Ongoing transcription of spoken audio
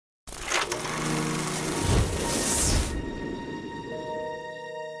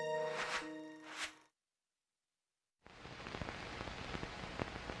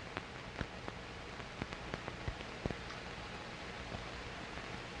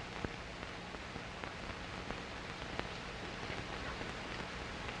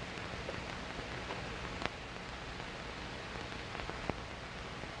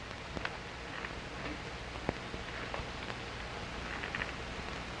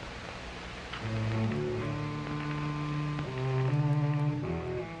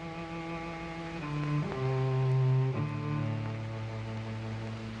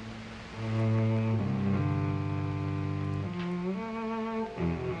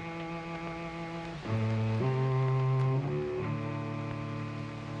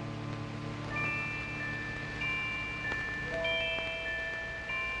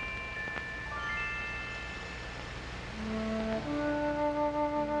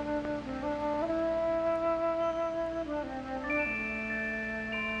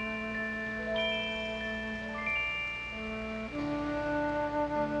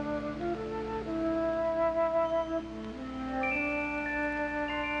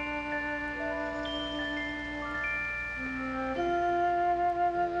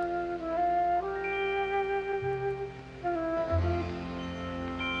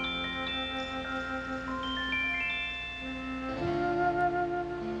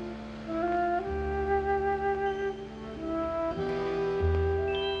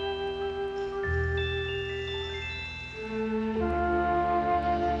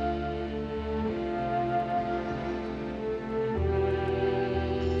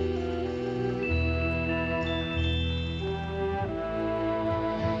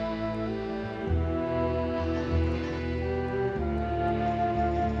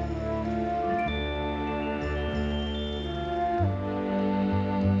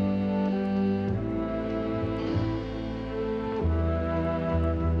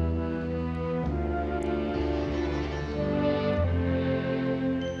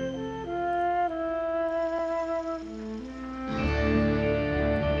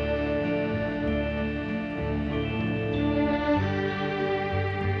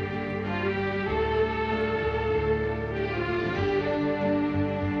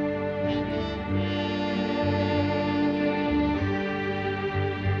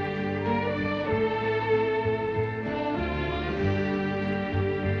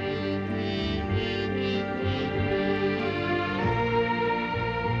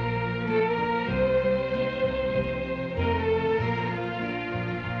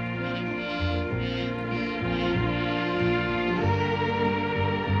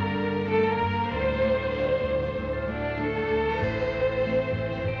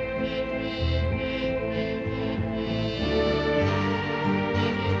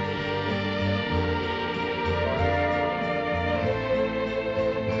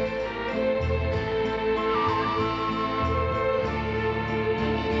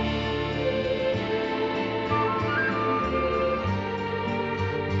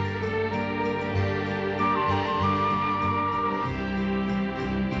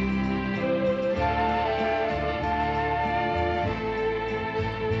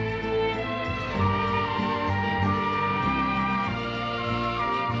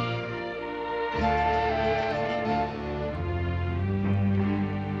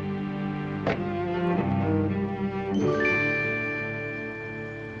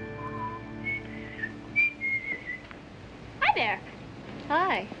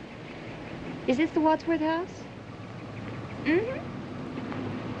Is this the Wadsworth house? Mm-hmm.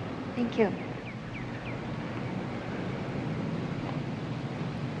 Thank you.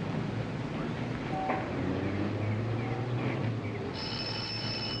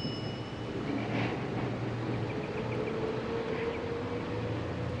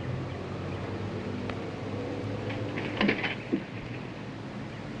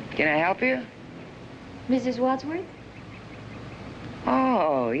 Can I help you? Mrs. Wadsworth?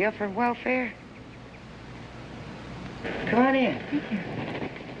 Oh, you're from welfare? Come on in. Thank you.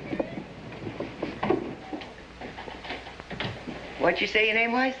 What'd you say your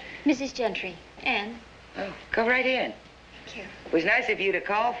name was? Mrs. Gentry. Anne. Oh, go right in. Thank you. It was nice of you to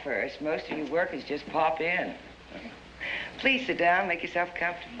call first. Most of you workers just pop in. Please sit down, make yourself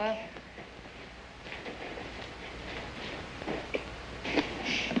comfortable.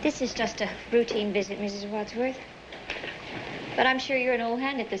 This is just a routine visit, Mrs. Wadsworth. But I'm sure you're an old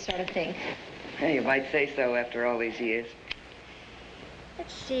hand at this sort of thing. Hey, you might say so after all these years.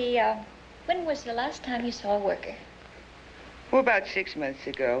 Let's see, when was the last time you saw a worker? Well, about 6 months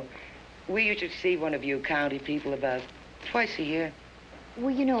ago. We used to see one of you county people about twice a year. Well,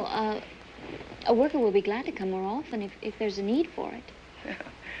 you know, a worker will be glad to come more often if there's a need for it.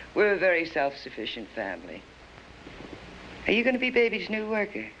 We're a very self-sufficient family. Are you going to be Baby's new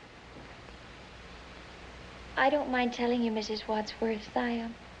worker? I don't mind telling you, Mrs. Wadsworth,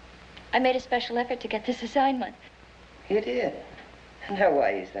 I made a special effort to get this assignment. You did? Now,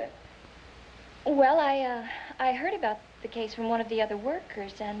 why is that? Well, I heard about the case from one of the other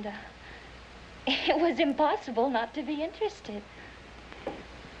workers, and it was impossible not to be interested.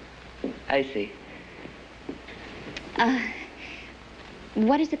 I see.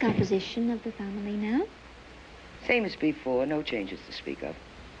 What is the composition of the family now? Same as before, no changes to speak of.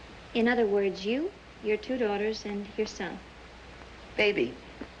 In other words, you, your 2 daughters, and your son. Baby.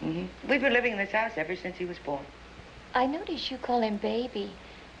 Mm-hmm. We've been living in this house ever since he was born. I notice you call him Baby,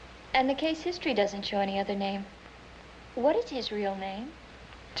 and the case history doesn't show any other name. What is his real name?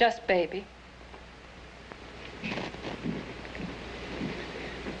 Just Baby.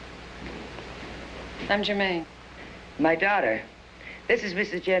 I'm Germaine. My daughter. This is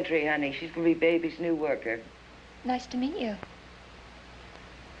Mrs. Gentry, honey. She's going to be Baby's new worker. Nice to meet you.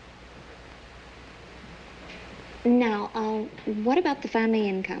 Now, what about the family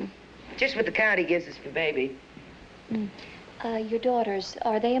income? Just what the county gives us for Baby. Your daughters,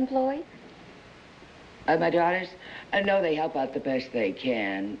 are they employed? My daughters? No, they help out the best they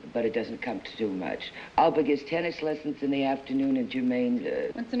can, but it doesn't come to too much. Alba gives tennis lessons in the afternoon, and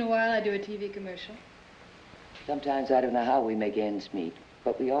Jermaine, Once in a while, I do a TV commercial. Sometimes I don't know how we make ends meet,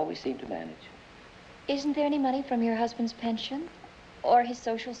 but we always seem to manage. Isn't there any money from your husband's pension? Or his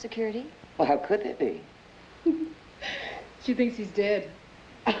Social Security? Well, how could there be? She thinks he's dead.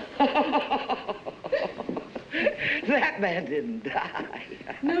 That man didn't die.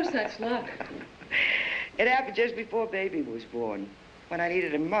 No such luck. It happened just before Baby was born. When I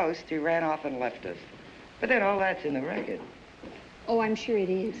needed him most, he ran off and left us. But then all that's in the record. Oh, I'm sure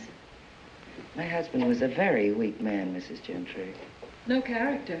it is. My husband was a very weak man, Mrs. Gentry. No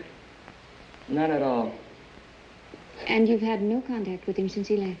character. None at all. And you've had no contact with him since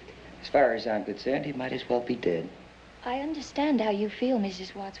he left? As far as I'm concerned, he might as well be dead. I understand how you feel,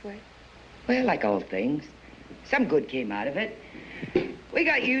 Mrs. Wadsworth. Well, like all things, some good came out of it. We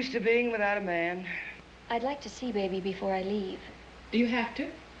got used to being without a man. I'd like to see Baby before I leave. Do you have to?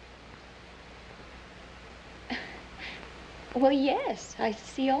 Well, yes. I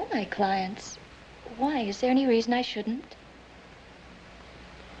see all my clients. Why? Is there any reason I shouldn't?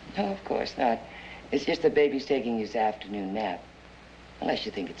 No, of course not. It's just that Baby's taking his afternoon nap. Unless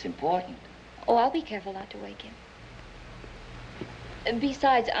you think it's important. Oh, I'll be careful not to wake him.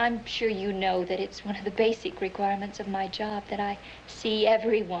 Besides, I'm sure you know that it's one of the basic requirements of my job that I see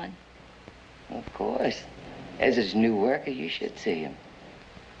everyone. Of course. As his new worker, you should see him.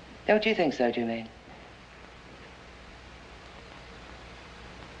 Don't you think so, Jermaine?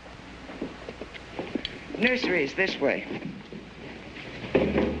 Nursery is this way.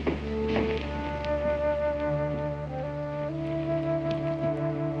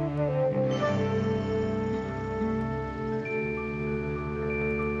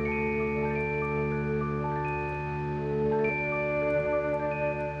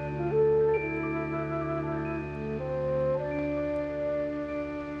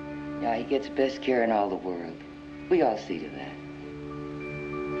 Yeah, he gets best care in all the world. We all see to that.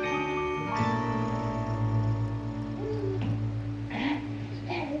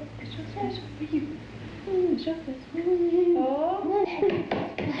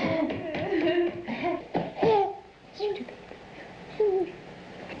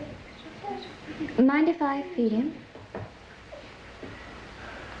 Mind if I feed him?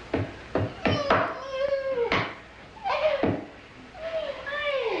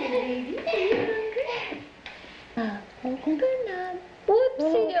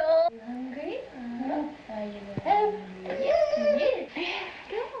 Whoopsie. You hungry?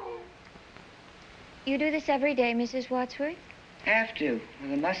 You do this every day, Mrs. Wadsworth? Have to, or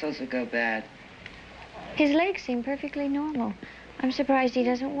the muscles will go bad. His legs seem perfectly normal. I'm surprised he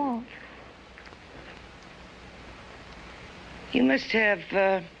doesn't walk. You must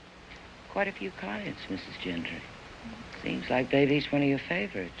have quite a few clients, Mrs. Gentry. Seems like Baby's one of your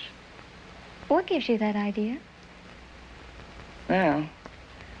favorites. What gives you that idea? Well,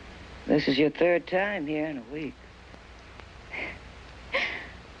 this is your third time here in a week.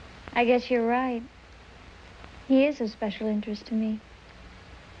 I guess you're right. He is of special interest to me.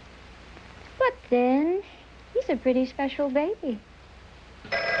 But then, he's a pretty special baby.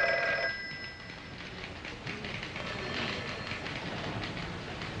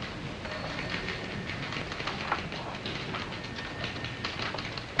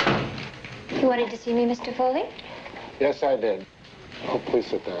 You wanted to see me, Mr. Foley? Yes, I did. Oh, please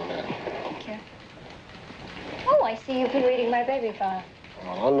sit down now. Thank you. Oh, I see you've been reading my baby file.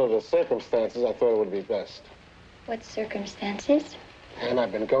 Well, under the circumstances, I thought it would be best. What circumstances? And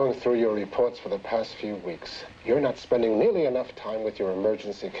I've been going through your reports for the past few weeks. You're not spending nearly enough time with your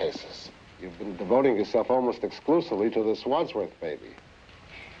emergency cases. You've been devoting yourself almost exclusively to this Wadsworth baby.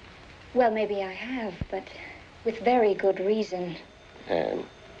 Well, maybe I have, but with very good reason. And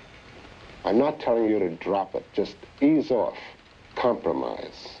I'm not telling you to drop it. Just ease off.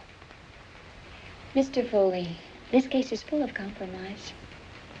 Compromise. Mr. Foley, this case is full of compromise.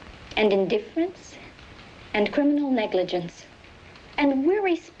 And indifference. And criminal negligence. And we're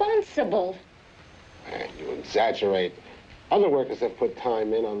responsible. And you exaggerate. Other workers have put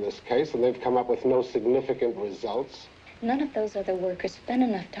time in on this case, and they've come up with no significant results. None of those other workers spent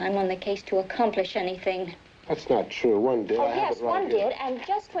enough time on the case to accomplish anything. That's not true. One did. Oh, I have yes, it right one here. did. And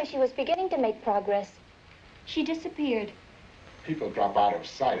just when she was beginning to make progress, she disappeared. People drop out of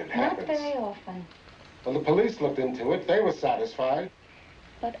sight. It happens. Not very often. Well, the police looked into it. They were satisfied.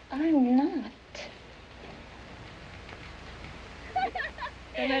 But I'm not.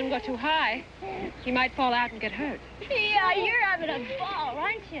 Don't let him go too high. He might fall out and get hurt. Yeah, you're having a ball,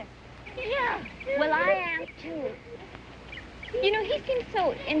 aren't you? Yeah. Well, I am, too. You know, he seems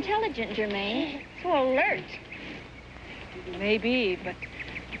so intelligent, Germaine. So alert. Maybe, but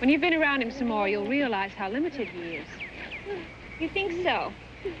when you've been around him some more, you'll realize how limited he is. You think so?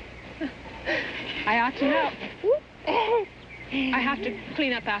 I ought to know. I have to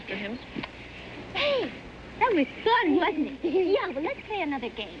clean up after him. Hey, that was fun, wasn't it? Yeah, well, let's play another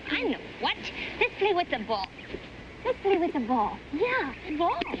game. I know what. Let's play with the ball. Let's play with the ball. Yeah,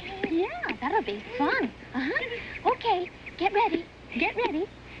 ball. Yeah, that'll be fun. Uh-huh. Okay, get ready. Get ready.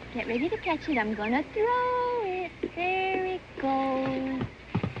 Get ready to catch it. I'm gonna throw it. There it goes.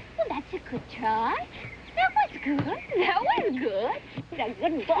 Well, that's a good try. That was good. That was good. That's a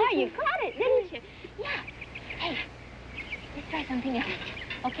good ball. You caught it, didn't you? Yeah. Hey, let's try something else,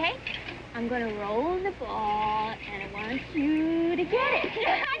 okay? I'm gonna roll the ball, and I want you to get it.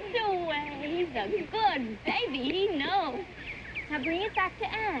 That's the way. He's a good baby. He knows. Now bring it back to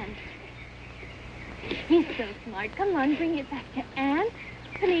Anne. He's so smart. Come on, bring it back to Anne.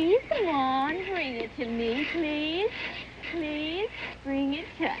 Please, come on, bring it to me, please. Please, bring it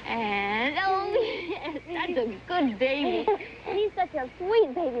to Anne. Oh, yes, that's a good baby. He's such a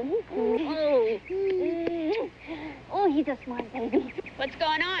sweet baby. He's oh, he's a smart baby. What's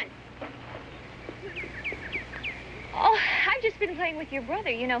going on? Oh, I've just been playing with your brother.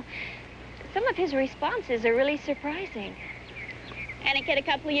 You know, some of his responses are really surprising. Any kid a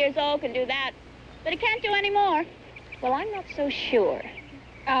couple of years old can do that, but he can't do any more. Well, I'm not so sure.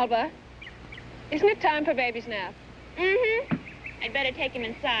 Alba, isn't it time for baby's nap? Mm-hmm. I'd better take him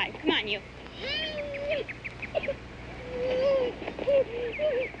inside. Come on, you.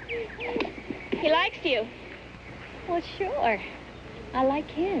 He likes you. Well, sure. I like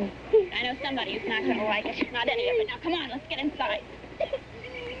him. I know somebody who's not gonna like it. Not any of it. Now, come on, let's get inside.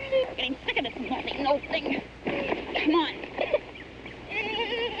 I'm getting sick of this morning old thing. Come on.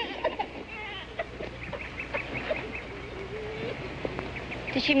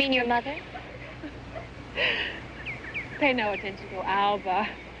 Does she mean your mother? Pay no attention to Alba.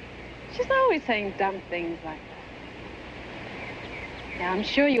 She's always saying dumb things like that. Now, I'm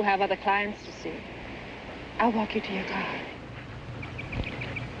sure you have other clients to see. I'll walk you to your car.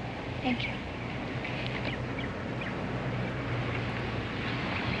 Thank you.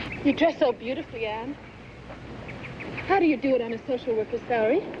 You dress so beautifully, Anne. How do you do it on a social worker's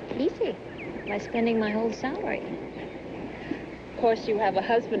salary? Easy. By spending my whole salary. Of course, you have a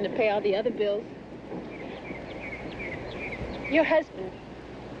husband to pay all the other bills. Your husband,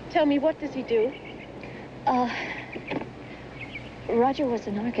 tell me, what does he do? Roger was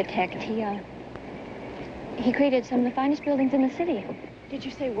an architect. He created some of the finest buildings in the city. Did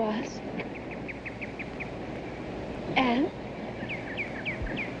you say was? And?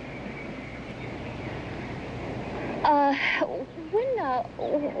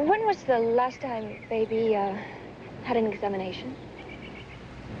 When was the last time Baby, had an examination?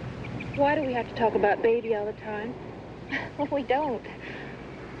 Why do we have to talk about Baby all the time? Well, we don't.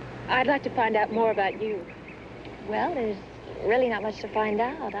 I'd like to find out more about you. Well, there's really not much to find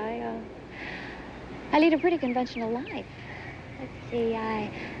out. I lead a pretty conventional life. Let's see,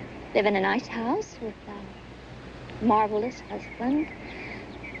 I live in a nice house with a marvelous husband,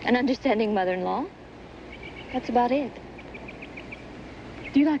 an understanding mother-in-law. That's about it.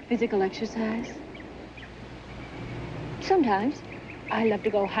 Do you like physical exercise? Sometimes. I love to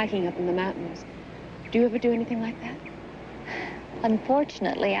go hiking up in the mountains. Do you ever do anything like that?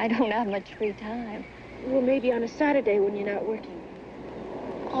 Unfortunately, I don't have much free time. Well, maybe on a Saturday when you're not working.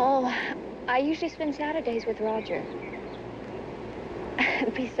 Oh, I usually spend Saturdays with Roger.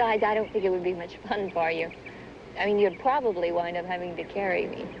 Besides, I don't think it would be much fun for you. I mean, you'd probably wind up having to carry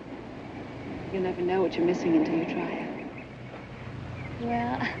me. You'll never know what you're missing until you try it.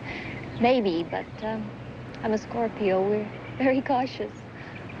 Well, maybe, but I'm a Scorpio. We're very cautious.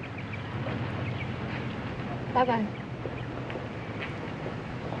 Bye-bye.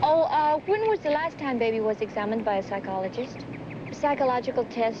 Oh, when was the last time Baby was examined by a psychologist? A psychological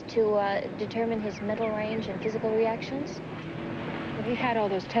test to determine his mental range and physical reactions? Well, he had all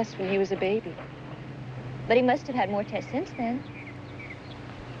those tests when he was a baby. But he must have had more tests since then.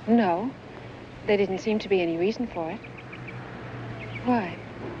 No, there didn't seem to be any reason for it. Why?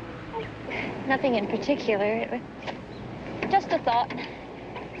 Nothing in particular. Just a thought.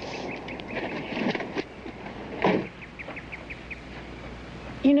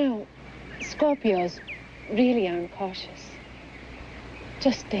 You know, Scorpios really aren't cautious.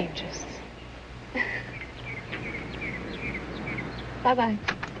 Just dangerous. Bye-bye.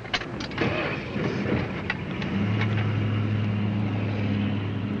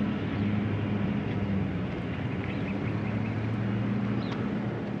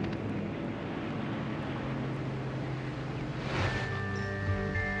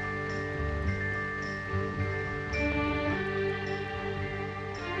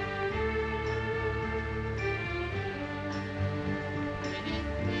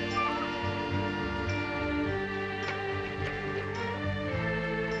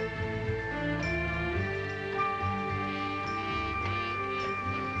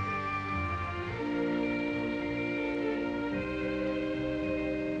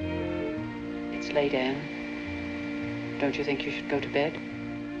 It's late, Anne. Don't you think you should go to bed?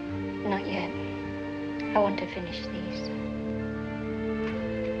 Not yet. I want to finish these.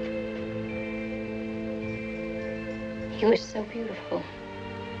 He was so beautiful.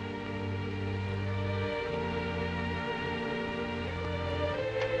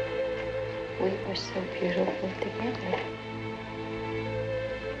 We were so beautiful together.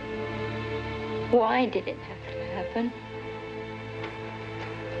 Why did it have to happen?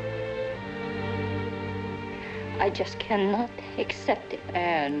 I just cannot accept it.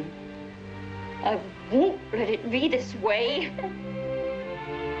 Anne. I won't let it be this way.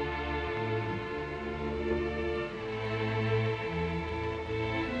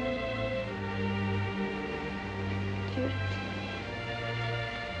 Judith,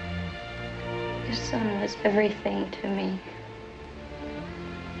 your son was everything to me.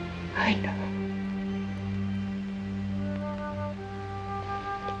 I know.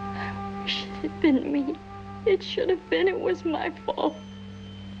 I wish it had been me. It should have been. It was my fault.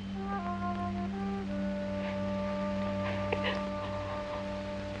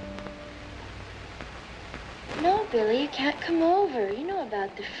 No, Billy, you can't come over. You know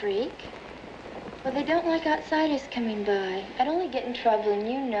about the freak. Well, they don't like outsiders coming by. I'd only get in trouble, and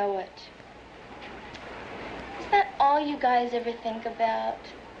you know it. Is that all you guys ever think about?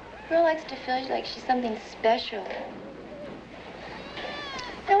 A girl likes to feel like she's something special.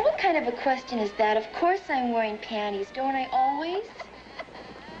 Now, what kind of a question is that? Of course I'm wearing panties. Don't I always?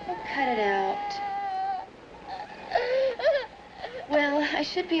 Oh, cut it out. Well, I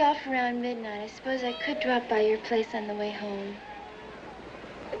should be off around midnight. I suppose I could drop by your place on the way home.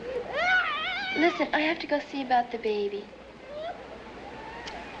 Listen, I have to go see about the baby.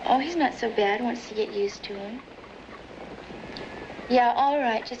 Oh, he's not so bad once you get used to him. Yeah, all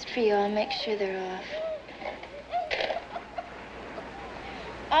right, just for you. I'll make sure they're off.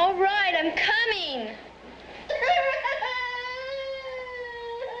 All right, I'm coming.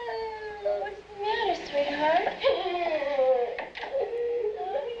 What's the matter, sweetheart?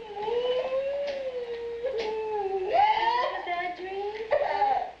 A bad dream?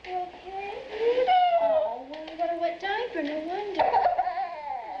 You okay? Oh, well, you got a wet diaper, no wonder.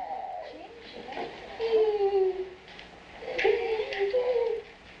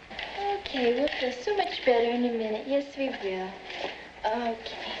 Okay, we'll feel so much better in a minute. Yes, we will.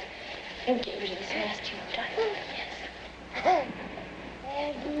 Okay. And get rid of this nasty old diaper. Yes. Okay.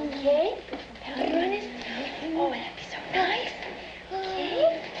 Put some powder on it. Oh, that'd be so nice.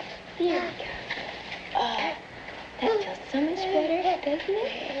 Okay. There we go. Oh, that feels so much better, doesn't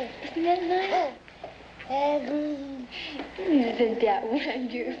it? Isn't that nice? Isn't that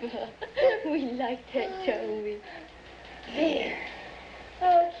wonderful? We like that, don't we? There.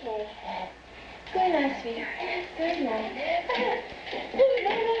 Okay. Good night, sweetheart. Good night.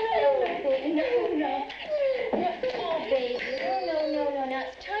 No, baby. No. Oh, baby. No. Now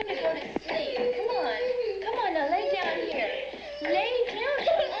it's time to go to sleep. Come on now. Lay down here. Lay down.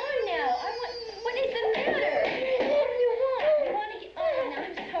 Come on now. What is the matter? What do you want? You want to get... Oh, no,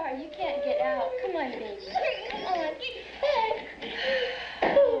 I'm sorry. You can't get out. Come on, baby. Come on.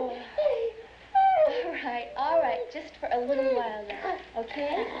 Oh. All right. Just for a little while now.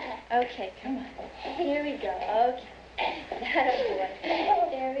 Okay? Okay, come on. Here we go. Okay. That boy.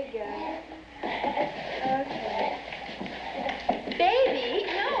 There we go. Okay. Baby?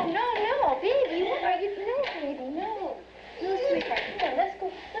 No. Baby, what are you... No, baby, no. No, sweetheart. Come on, let's go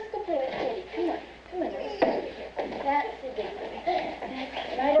play with Teddy. Come on. That's it, baby.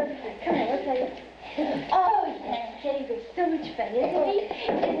 That's right over here. Come on, we'll play. Oh, yes, Teddy was so much fun, isn't he?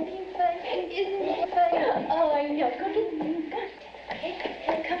 Isn't he fun? Oh, I know. Go get him. Okay,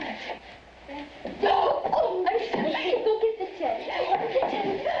 come on. Oh, I'm sorry. Go get the Teddy.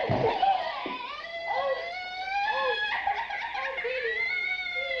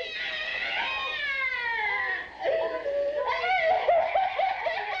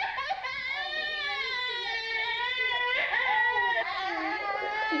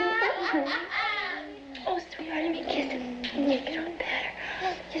 Oh, sweetheart, let me kiss him. Make it all better.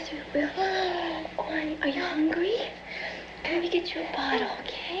 Yes, we will. Oh, honey, are you hungry? Let me get you a bottle,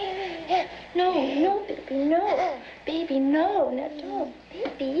 okay? No, baby, no. Baby, no. Now, don't.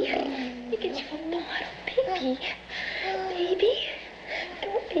 Baby. Let me get you a bottle, baby. Baby.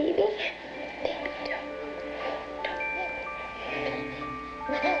 Don't, baby. Baby, don't.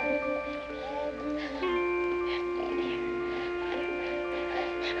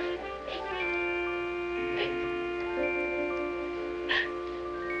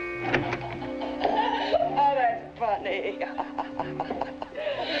 Oh, that's funny.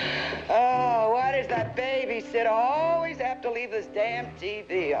 Oh, why does that babysitter always have to leave this damn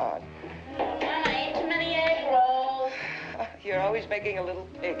TV on? Mama, I ate too many egg rolls. You're always making a little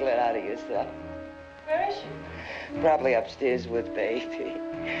piglet out of yourself. Where is she? Probably upstairs with baby.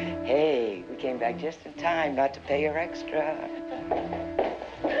 Hey, we came back just in time not to pay her extra.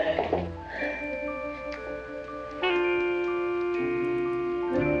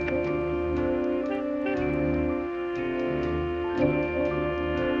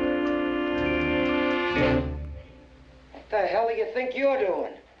 What the hell do you think you're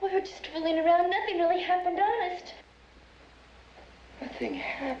doing? We were just fooling around. Nothing really happened, honest. Nothing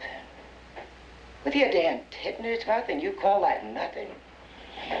happened. With your damn tit in his mouth, and you call that nothing?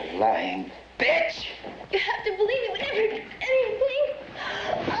 You lying bitch! You have to believe me whenever anything.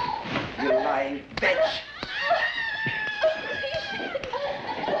 You lying bitch!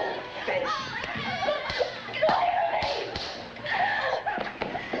 Bitch!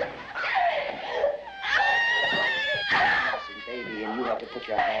 Listen, baby, and you have to put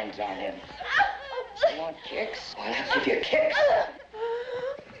your hands on him. You want kicks? Well, I'll give you kicks.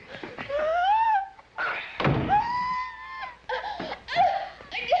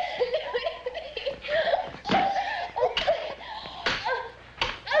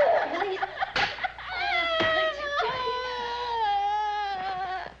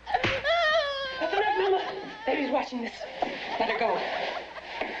 Baby's watching this. Let her go.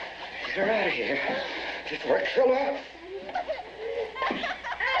 Get her out of here before I kill her.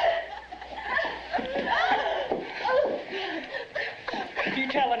 If you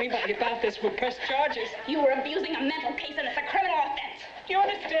tell anybody about this, we'll press charges. You were abusing a mental case and it's a criminal offense. Do you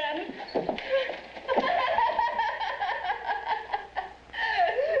understand?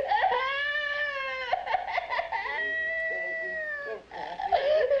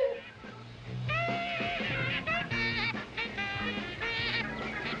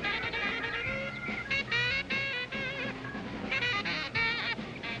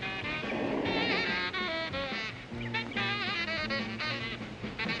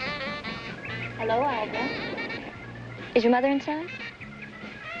 Hello, Alva. Is your mother inside?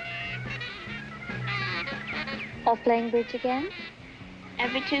 Off playing bridge again?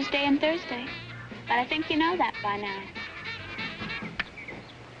 Every Tuesday and Thursday. But I think you know that by now.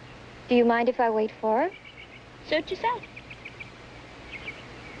 Do you mind if I wait for her? Suit yourself.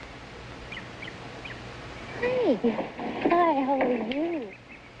 Hi. Hi, how are you?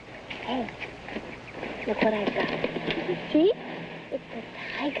 Hey, look what I got. See? It's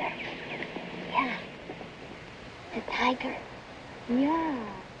a tiger. Yeah. It's a tiger. Yeah.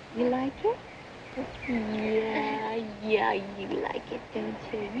 You like it? Yeah, you like it, don't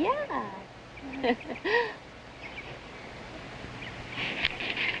you? Yeah.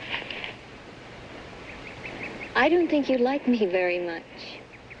 I don't think you like me very much.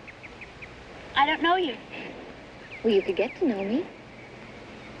 I don't know you. Well, you could get to know me.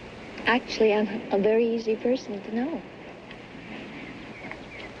 Actually, I'm a very easy person to know.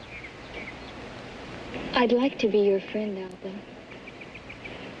 I'd like to be your friend, Alvin.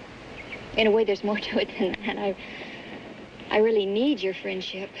 In a way, there's more to it than that. I really need your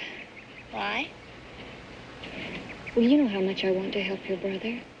friendship. Why? Well, you know how much I want to help your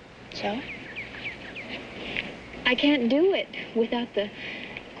brother. So? I can't do it without the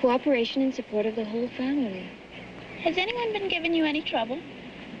cooperation and support of the whole family. Has anyone been giving you any trouble?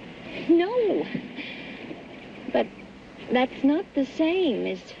 No. But that's not the same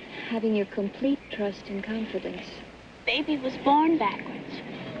as having your complete trust and confidence. Baby was born backwards.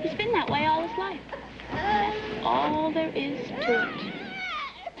 He's been that way all his life. And that's all there is to it.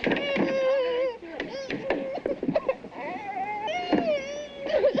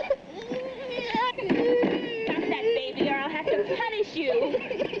 Stop that, baby, or I'll have to punish you.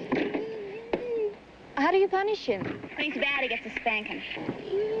 How do you punish him? When he's bad, he gets a spanking.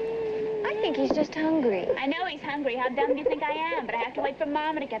 I think he's just hungry. I know he's hungry. How dumb do you think I am? But I have to wait for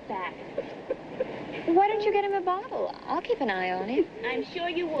Mama to get back. Why don't you get him a bottle? I'll keep an eye on him. I'm sure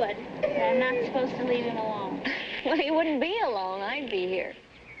you would. But I'm not supposed to leave him alone. Well, he wouldn't be alone. I'd be here.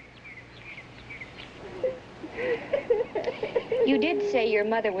 You did say your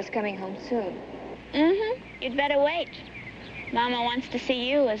mother was coming home soon. Mm-hmm. You'd better wait. Mama wants to see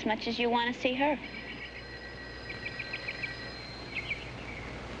you as much as you want to see her.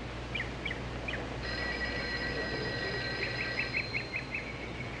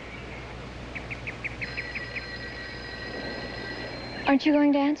 Aren't you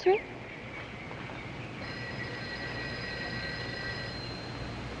going to answer it?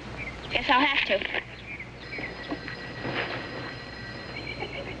 Guess I'll have to.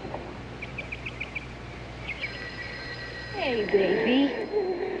 Hey, baby.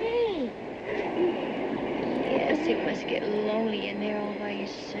 Hey. Yes, it must get lonely in there all by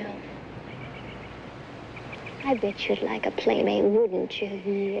yourself. I bet you'd like a playmate, wouldn't you?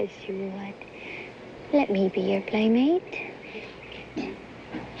 Yes, you would. Let me be your playmate.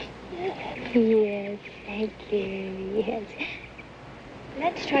 Yes, thank you. Yes.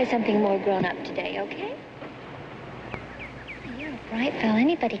 Let's try something more grown-up today, okay? You're a bright fellow.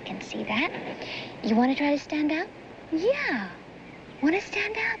 Anybody can see that. You want to try to stand up? Yeah. Want to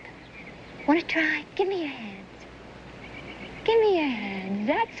stand up? Want to try? Give me your hands. Give me your hands.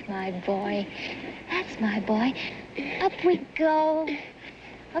 That's my boy. That's my boy. Up we go.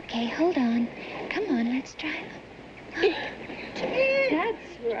 Okay, hold on. Come on, let's try. That's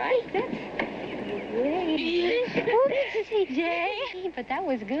right. That's great. Whoopsie day. But that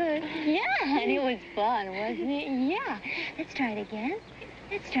was good. Yeah, and it was fun, wasn't it? Yeah. Let's try it again.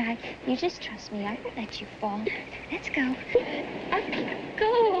 Let's try. You just trust me. I won't let you fall. Let's go. Up you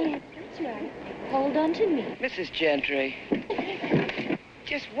go. That's right. Hold on to me. Mrs. Gentry,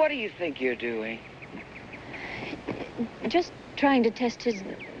 just what do you think you're doing? Just trying to test his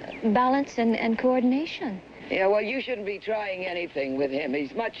balance and coordination. Yeah, well, you shouldn't be trying anything with him.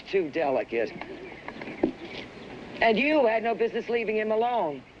 He's much too delicate. And you had no business leaving him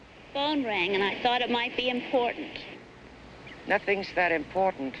alone. Phone rang, and I thought it might be important. Nothing's that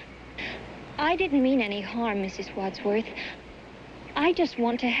important. I didn't mean any harm, Mrs. Wadsworth. I just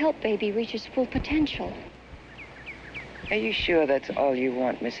want to help Baby reach his full potential. Are you sure that's all you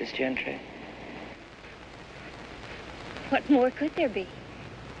want, Mrs. Gentry? What more could there be?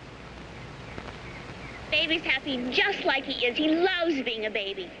 Baby's happy just like he is. He loves being a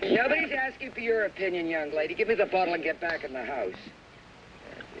baby. Nobody's asking for your opinion, young lady. Give me the bottle and get back in the house.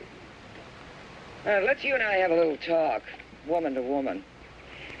 Let's you and I have a little talk, woman to woman.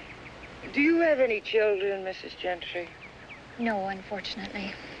 Do you have any children, Mrs. Gentry? No,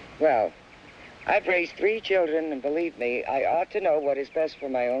 unfortunately. Well, I've raised 3 children, and believe me, I ought to know what is best for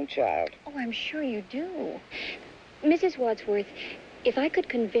my own child. Oh, I'm sure you do. Mrs. Wadsworth, if I could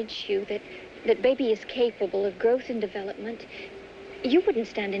convince you that that baby is capable of growth and development, you wouldn't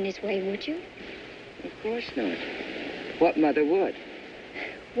stand in his way, would you? Of course not. What mother would?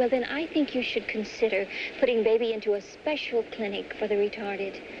 Well, then I think you should consider putting baby into a special clinic for the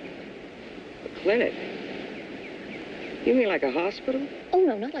retarded. A clinic? You mean like a hospital? Oh,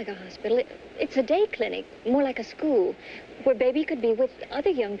 no, not like a hospital. It's a day clinic, more like a school, where baby could be with other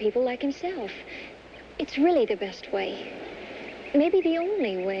young people like himself. It's really the best way. Maybe the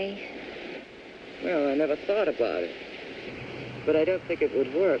only way. Well, I never thought about it. But I don't think it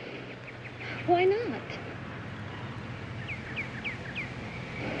would work. Why not?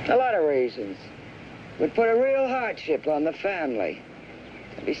 A lot of reasons. Would put a real hardship on the family.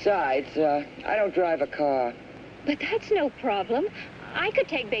 Besides, I don't drive a car. But that's no problem. I could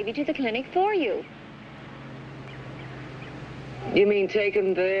take baby to the clinic for you. You mean take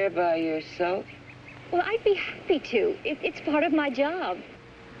him there by yourself? Well, I'd be happy to. It's part of my job.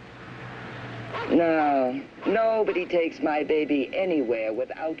 No, nobody takes my baby anywhere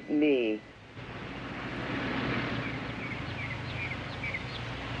without me.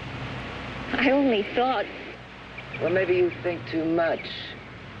 I only thought... Well, maybe you think too much.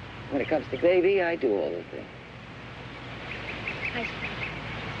 When it comes to baby, I do all the things.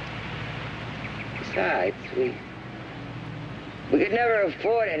 Besides, we could never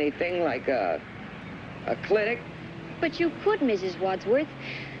afford anything like a clinic. But you could, Mrs. Wadsworth.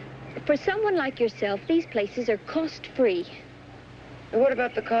 For someone like yourself, these places are cost-free. And what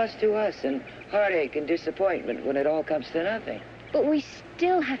about the cost to us and heartache and disappointment when it all comes to nothing? But we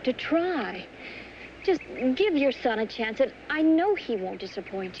still have to try. Just give your son a chance, and I know he won't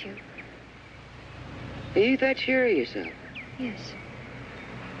disappoint you. Are you that sure of yourself? Yes.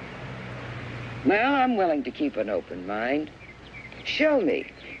 Well, I'm willing to keep an open mind. Show me.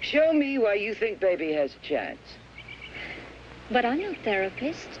 Show me why you think baby has a chance. But I'm no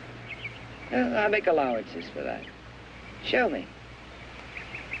therapist. Well, I'll make allowances for that. Show me.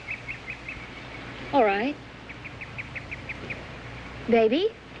 All right. Baby?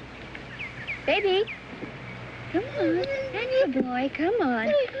 Baby? Come on. That's a boy. Come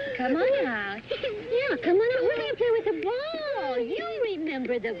on. Come on out. Yeah, come on out. We're going to play with the ball. You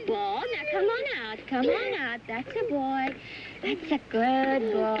remember the ball. Now, come on out. Come on out. That's a boy. That's a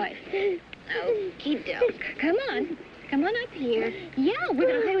good boy. Okie doke. Come on. Come on up here. Yeah, we're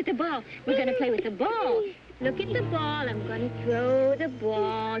going to play with the ball. We're going to play with the ball. Look at the ball. I'm going to throw the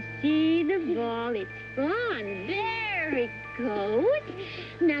ball. See the ball. It's fun. There it goes.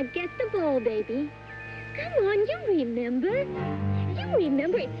 Now get the ball, baby. Come on, you remember. You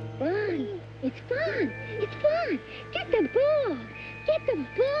remember. It's fun. It's fun. It's fun. Get the ball. Get the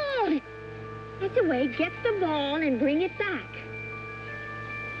ball. That's the way. Get the ball and bring it back.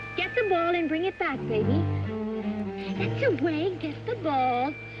 Get the ball and bring it back, baby. That's the way. Get the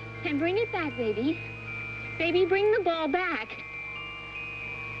ball and bring it back, baby. Baby, bring the ball back.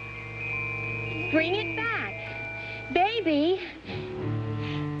 Bring it back. Baby.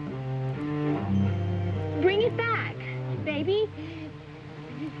 Bring it back, baby.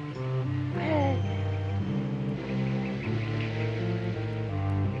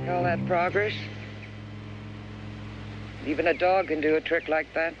 You call that progress? Even a dog can do a trick like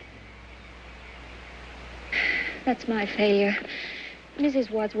that. That's my failure. Mrs.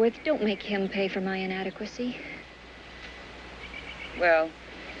 Wadsworth, don't make him pay for my inadequacy. Well,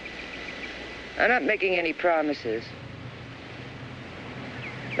 I'm not making any promises.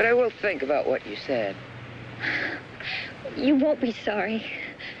 But I will think about what you said. You won't be sorry.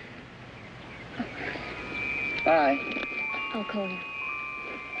 Bye. I'll call you.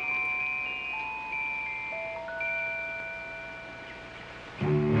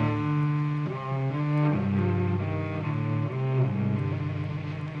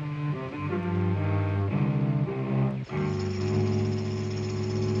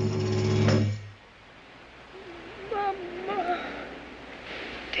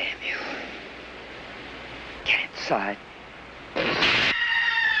 Inside. Baby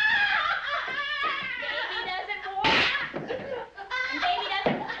doesn't walk. And baby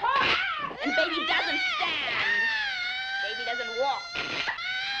doesn't talk. And baby doesn't stand. Baby doesn't walk.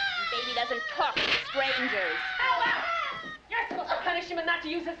 And baby doesn't talk to strangers. You're supposed to punish him and not to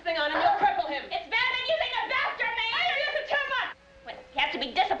use this thing on him. You'll cripple him. It's better than using a bastard name. I don't use it too much. Well, he has to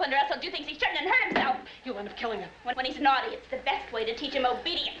be disciplined or else he'll do things he shouldn't and hurt himself. You'll end up killing him. When he's naughty, it's the best way to teach him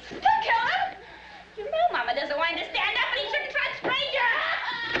obedience. Don't kill him. You know Mama doesn't want him to stand up, and he shouldn't trust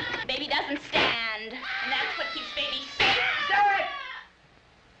strangers. Baby doesn't stand, and that's what keeps baby safe. Do it!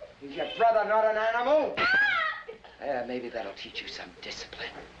 He's your brother, not an animal. Yeah, maybe that'll teach you some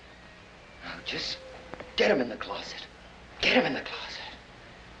discipline. Now, just get him in the closet. Get him in the closet.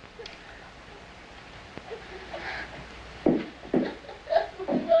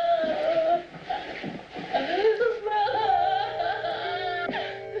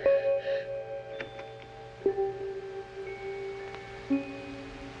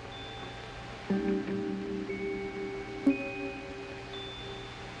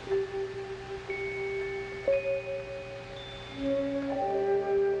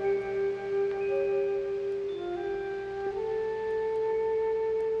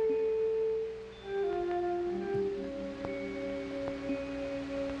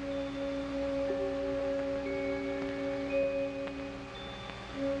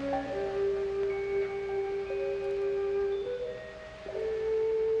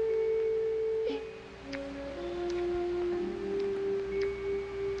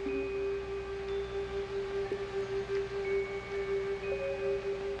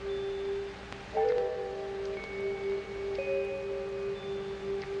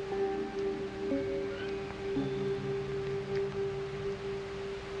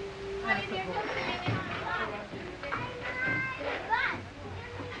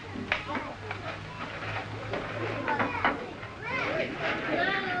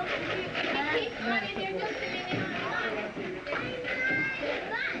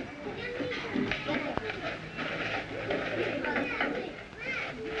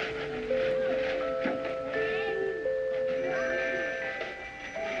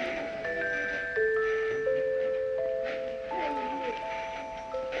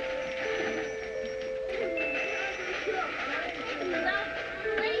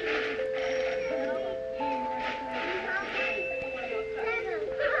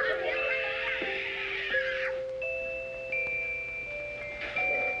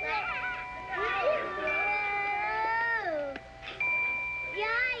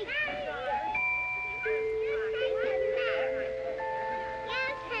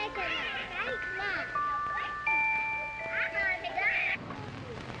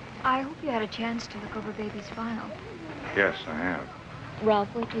 I hope you had a chance to look over Baby's file. Yes, I have.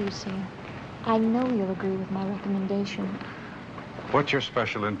 Ralph, wait till you see her. I know you'll agree with my recommendation. What's your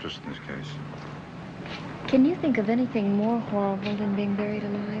special interest in this case? Can you think of anything more horrible than being buried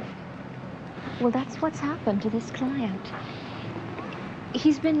alive? Well, that's what's happened to this client.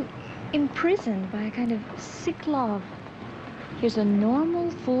 He's been imprisoned by a kind of sick love. Here's a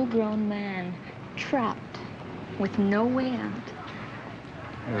normal, full-grown man, trapped with no way out.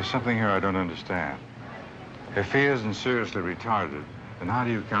 There's something here I don't understand. If he isn't seriously retarded, then how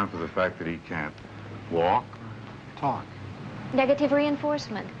do you account for the fact that he can't walk or talk? Negative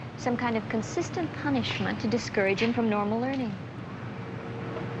reinforcement. Some kind of consistent punishment to discourage him from normal learning.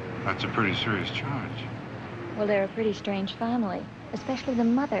 That's a pretty serious charge. Well, they're a pretty strange family, especially the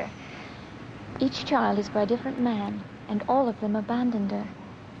mother. Each child is by a different man, and all of them abandoned her.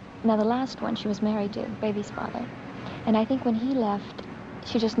 Now, the last one she was married to, Baby's father. And I think when he left,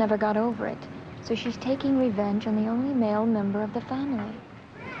 she just never got over it. So she's taking revenge on the only male member of the family.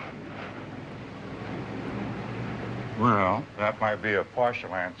 Well, that might be a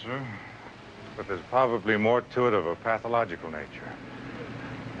partial answer, but there's probably more to it of a pathological nature.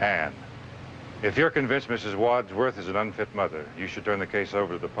 Anne, if you're convinced Mrs. Wadsworth is an unfit mother, you should turn the case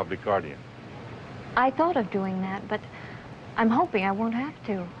over to the public guardian. I thought of doing that, but I'm hoping I won't have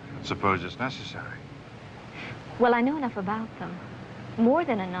to. Suppose it's necessary. Well, I know enough about them. More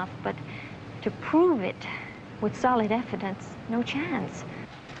than enough, but to prove it with solid evidence, no chance.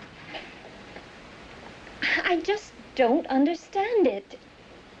 I just don't understand it.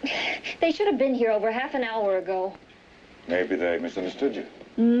 They should have been here over half an hour ago. Maybe they misunderstood you.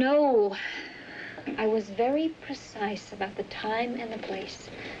 No. I was very precise about the time and the place.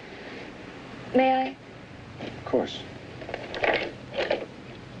 May I? Of course.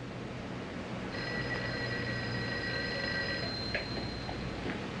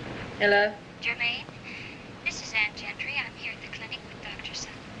 Hello? Jermaine, this is Anne Gentry. I'm here at the clinic with Dr.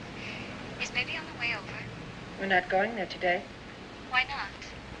 Sutton. Is Baby on the way over? We're not going there today. Why not?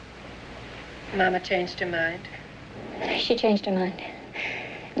 Mama changed her mind. She changed her mind.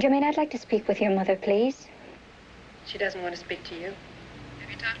 Jermaine, I'd like to speak with your mother, please. She doesn't want to speak to you. Have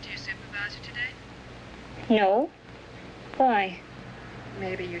you talked to your supervisor today? No. Why?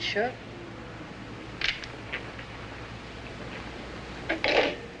 Maybe you should.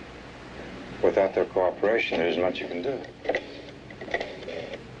 Without their cooperation, there isn't much you can do.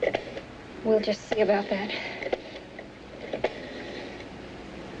 We'll just see about that.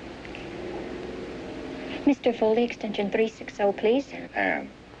 Mr. Foley, extension 360, please. Anne,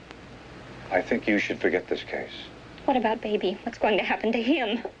 I think you should forget this case. What about Baby? What's going to happen to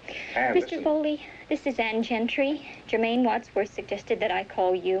him? Anne, Mr. listen. Foley, this is Anne Gentry. Jermaine Wadsworth suggested that I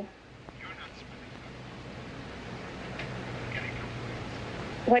call you.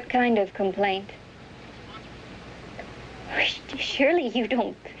 What kind of complaint? Surely you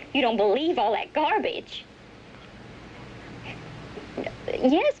don't believe all that garbage.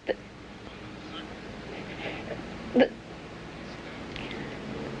 Yes, but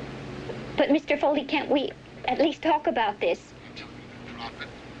Mr. Foley, can't we at least talk about this?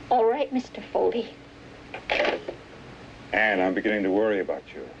 All right, Mr. Foley. Anne, I'm beginning to worry about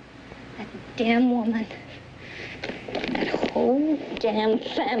you. That damn woman. That whole damn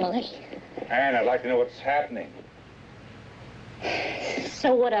family. Anne, I'd like to know what's happening.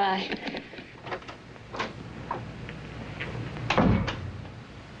 So would I.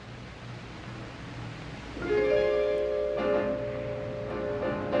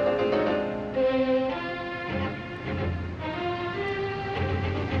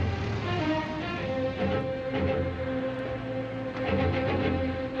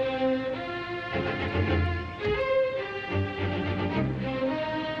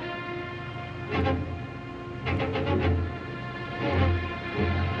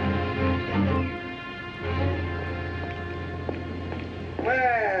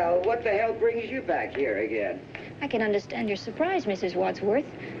 Well, what the hell brings you back here again? I can understand your surprise, Mrs. Wadsworth.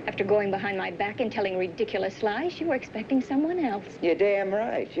 After going behind my back and telling ridiculous lies, you were expecting someone else. You're damn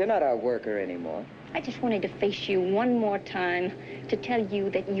right. You're not our worker anymore. I just wanted to face you one more time to tell you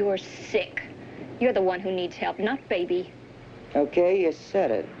that you're sick. You're the one who needs help, not Baby. Okay, you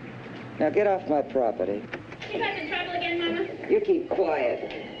said it. Now get off my property. You back in trouble again, Mama? You keep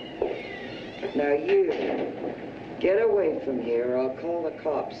quiet. Now you, get away from here or I'll call the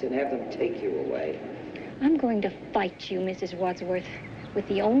cops and have them take you away. I'm going to fight you, Mrs. Wadsworth, with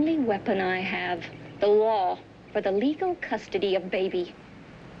the only weapon I have, the law, for the legal custody of Baby.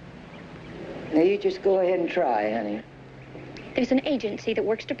 Now, you just go ahead and try, honey. There's an agency that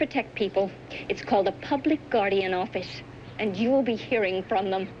works to protect people. It's called a Public Guardian Office, and you'll be hearing from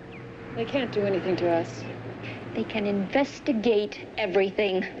them. They can't do anything to us. They can investigate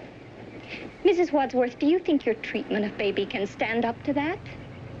everything. Mrs. Wadsworth, do you think your treatment of Baby can stand up to that?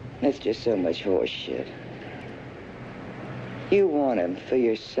 That's just so much horse shit. You want him for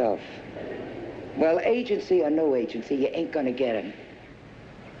yourself. Well, agency or no agency, you ain't gonna get him.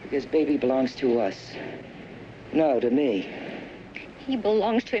 Because Baby belongs to us. No, to me. He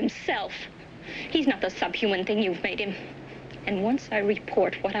belongs to himself. He's not the subhuman thing you've made him. And once I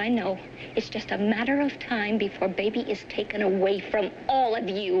report what I know, it's just a matter of time before Baby is taken away from all of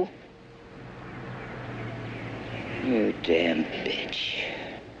you. You damn bitch.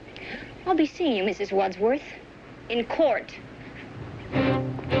 I'll be seeing you, Mrs. Wadsworth, in court.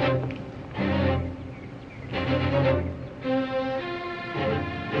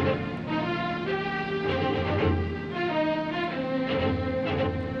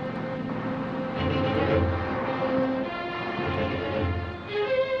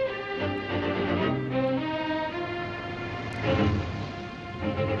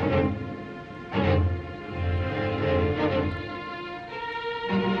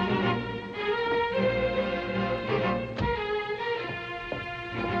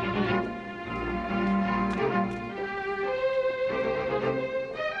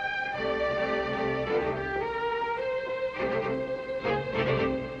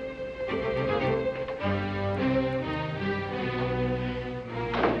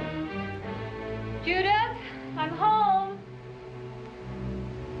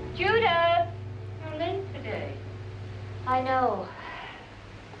 I know.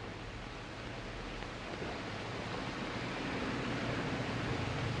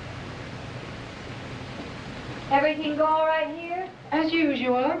 Everything go all right here? As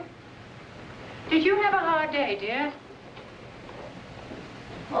usual. Did you have a hard day, dear?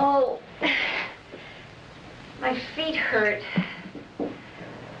 Oh, my feet hurt.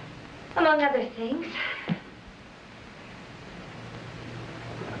 Among other things.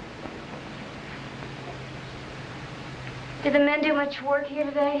 Did the men do much work here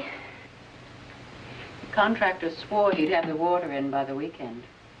today? The contractor swore he'd have the water in by the weekend.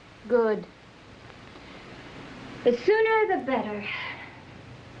 Good. The sooner the better.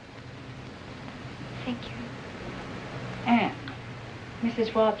 Thank you. Anne,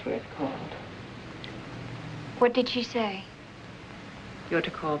 Mrs. Wadsworth called. What did she say? You're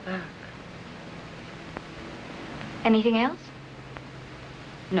to call back. Anything else?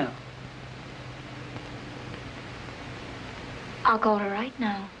 No. I'll call her right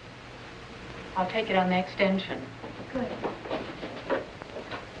now. I'll take it on the extension. Good.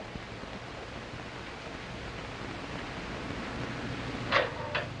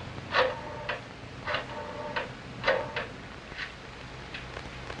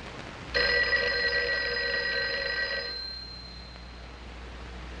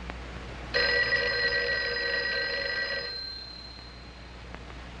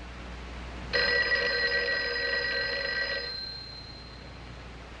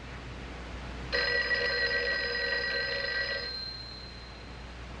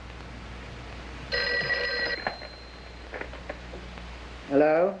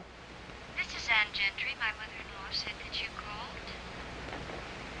 Hello? This is Anne Gentry. My mother-in-law said that you called.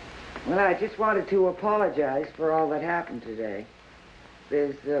 Well, I just wanted to apologize for all that happened today.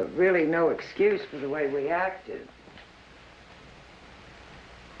 There's really no excuse for the way we acted.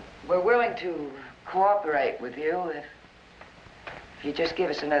 We're willing to cooperate with you if you just give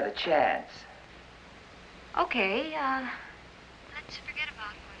us another chance. Okay, let's forget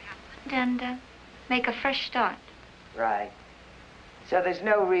about what happened and make a fresh start. Right. So there's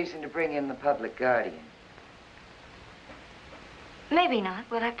no reason to bring in the public guardian. Maybe not.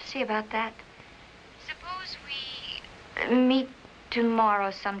 We'll have to see about that. Suppose we meet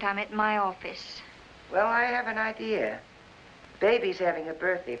tomorrow sometime at my office. Well, I have an idea. Baby's having a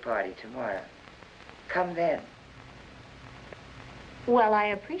birthday party tomorrow. Come then. Well, I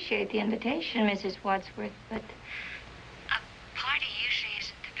appreciate the invitation, Mrs. Wadsworth, but a party usually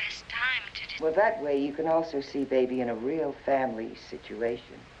isn't the best time to... Well, that way you can also see Baby in a real family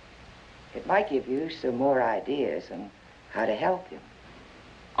situation. It might give you some more ideas on how to help him.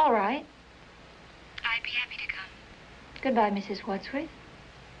 All right. I'd be happy to come. Goodbye, Mrs. Wadsworth.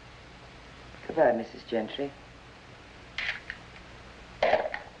 Goodbye, Mrs. Gentry.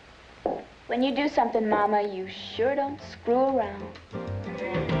 When you do something, Mama, you sure don't screw around.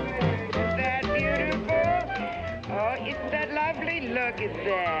 Isn't that beautiful? Oh, isn't that lovely? Look at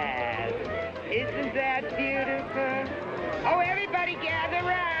that. Isn't that beautiful? Oh, everybody gather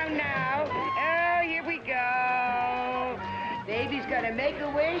around. along now. Oh, here we go. Baby's gonna make a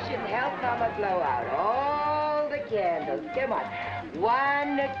wish and help Mama blow out all the candles. Come on.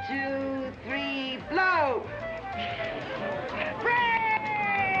 1, 2, 3, blow.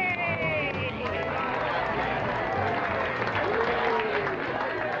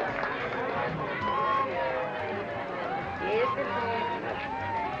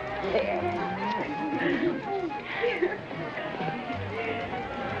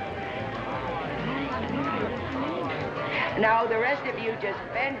 Now, the rest of you just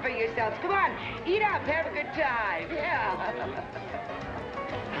fend for yourselves. Come on, eat up, have a good time. Yeah.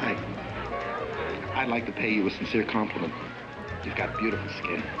 I'd like to pay you a sincere compliment. You've got beautiful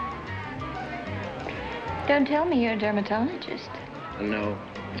skin. Don't tell me you're a dermatologist. No,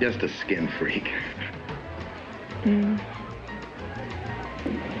 just a skin freak.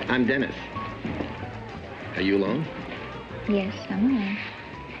 I'm Dennis. Are you alone? Yes, I'm alone.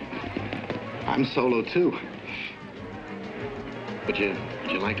 I'm solo, too. Would you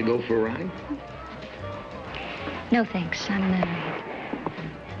like to go for a ride? No, thanks. I'm married.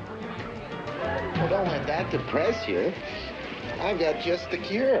 Well, don't let that depress you. I've got just the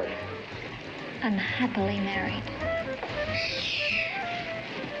cure. I'm happily married. Shh.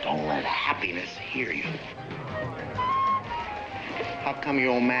 Don't let happiness hear you. How come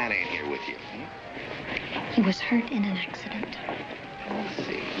your old man ain't here with you? He was hurt in an accident.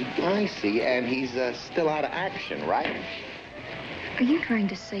 I see. And he's still out of action, right? Are you trying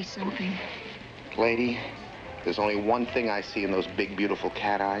to say something? Lady, there's only one thing I see in those big, beautiful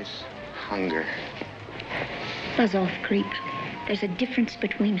cat eyes. Hunger. Buzz off, creep. There's a difference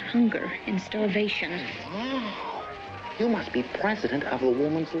between hunger and starvation. Wow. You must be president of the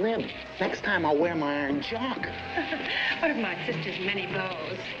Woman's Lib. Next time I'll wear my iron jock. One of my sister's many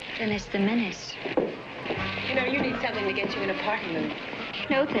blows. Dennis the Menace. You know, you need something to get you in a party mood.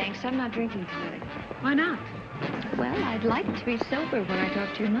 No, thanks. I'm not drinking tonight. Why not? Well, I'd like to be sober when I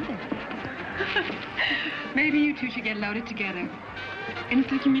talk to your mother. Maybe you two should get loaded together.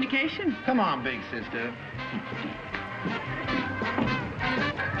 Instant communication. Come on, big sister.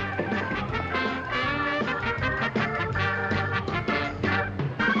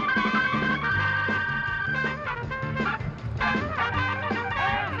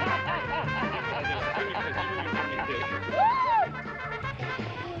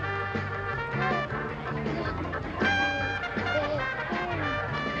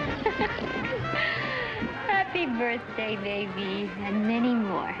 Happy birthday, baby, and many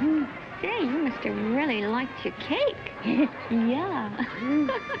more. Say, you must have really liked your cake. Yeah.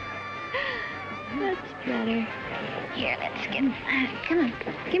 That's better. Here, let's get... come on,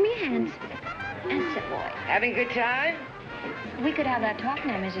 give me your hands. That's it, boy. Having a good time? We could have that talk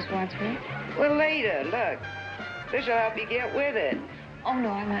now, Mrs. Wadsworth. Well, later, look. This'll help you get with it. Oh, no,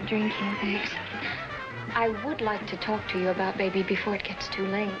 I'm not drinking, thanks. I would like to talk to you about baby before it gets too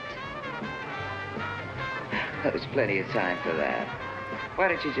late. There's plenty of time for that. Why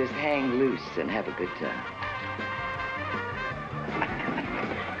don't you just hang loose and have a good time?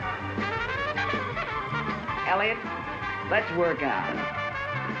 Elliot, let's work out.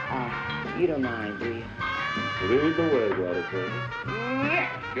 You don't mind, do you? Lead the way, Waterford. Yeah.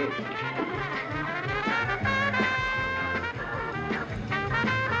 Go.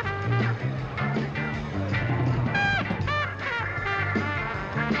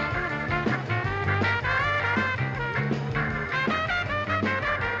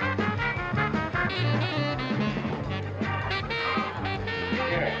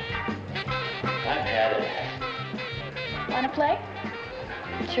 Want to play?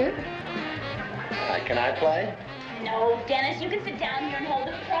 Sure. Can I play? No, Dennis, you can sit down here and hold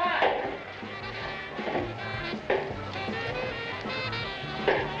the prize.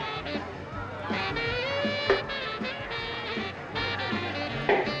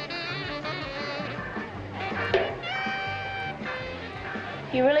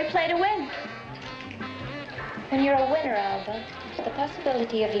 You really play to win. When you're a winner, Alba, the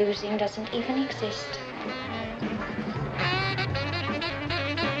possibility of losing doesn't even exist.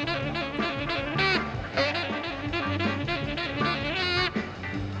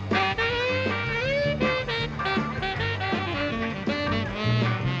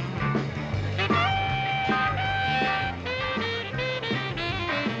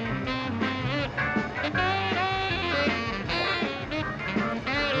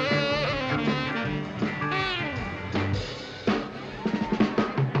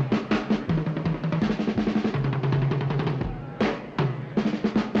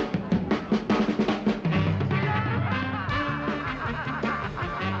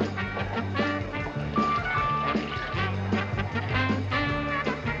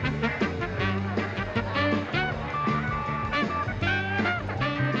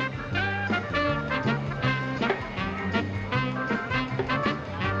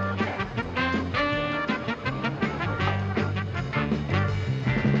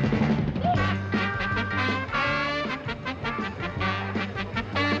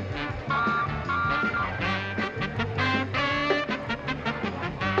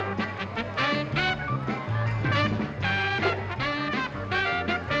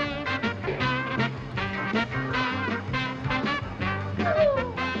 I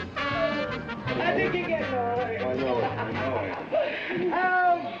think you're getting away. I know it.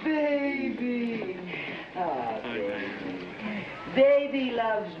 Oh, baby. Oh, baby. Baby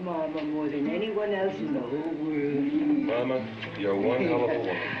loves Mama more than anyone else in the whole world. Mama, you're one hell of a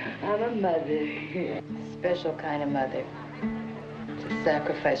woman. I'm a mother. Special kind of mother. To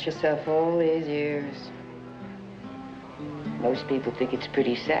sacrifice yourself all these years. Most people think it's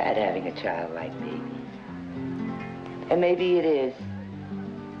pretty sad having a child like me. And maybe it is.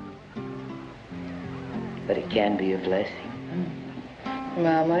 But it can be a blessing.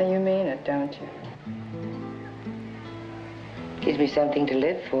 Mama, you mean it, don't you? Gives me something to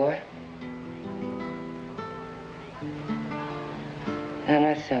live for. And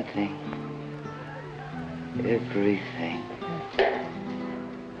that's something. Everything.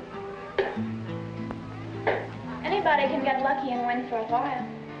 Anybody can get lucky and win for a while.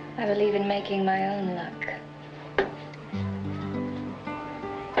 I believe in making my own luck.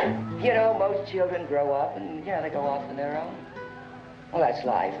 You know, most children grow up and, they go off on their own. Well, that's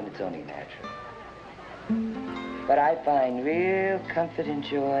life, and it's only natural. But I find real comfort and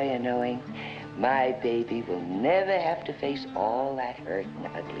joy in knowing my baby will never have to face all that hurt and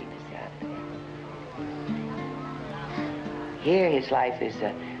ugliness out there. Here, his life is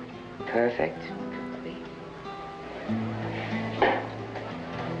perfect and complete.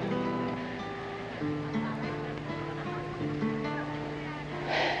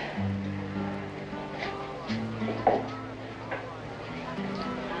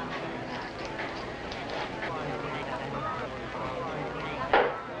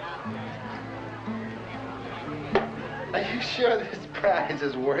 Are you sure this prize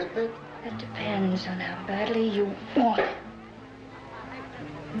is worth it? It depends on how badly you want it.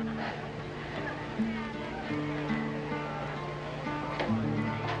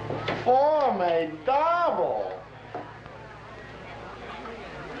 Formidable!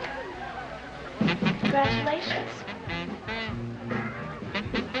 Congratulations.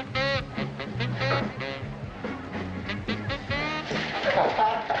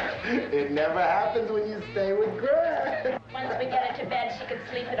 It never happens when you stay with Greg. Once we get her to bed, she could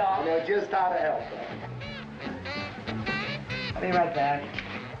sleep it off. You know just how to help her. I'll be right back.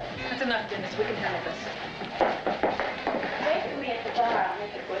 That's enough, Dennis. We can handle this. Wait for me at the bar. I'll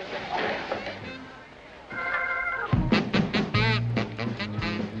make it worth your while.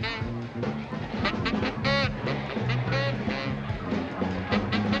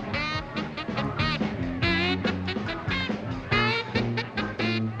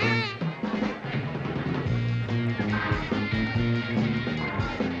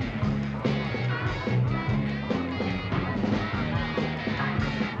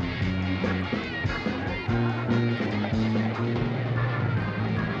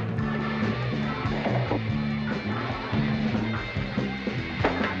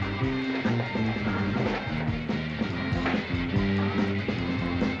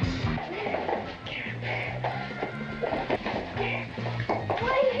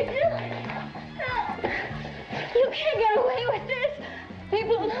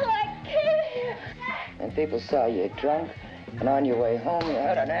 People saw you drunk, and on your way home, you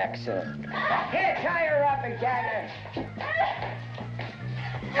had an accident. Here, tie her up and gag her.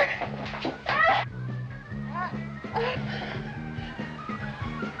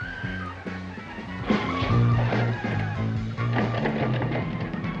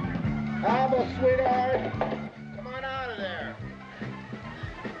 Alma, sweetheart. Come on out of there.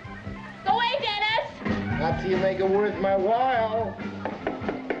 Go away, Dennis! Not till you make it worth my while.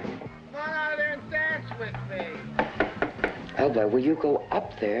 With me. Elba, will you go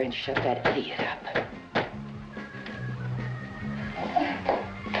up there and shut that idiot up?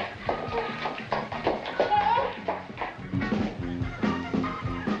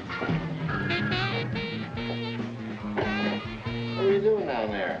 What are you doing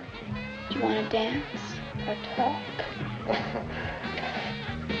down there? Do you want to dance or talk?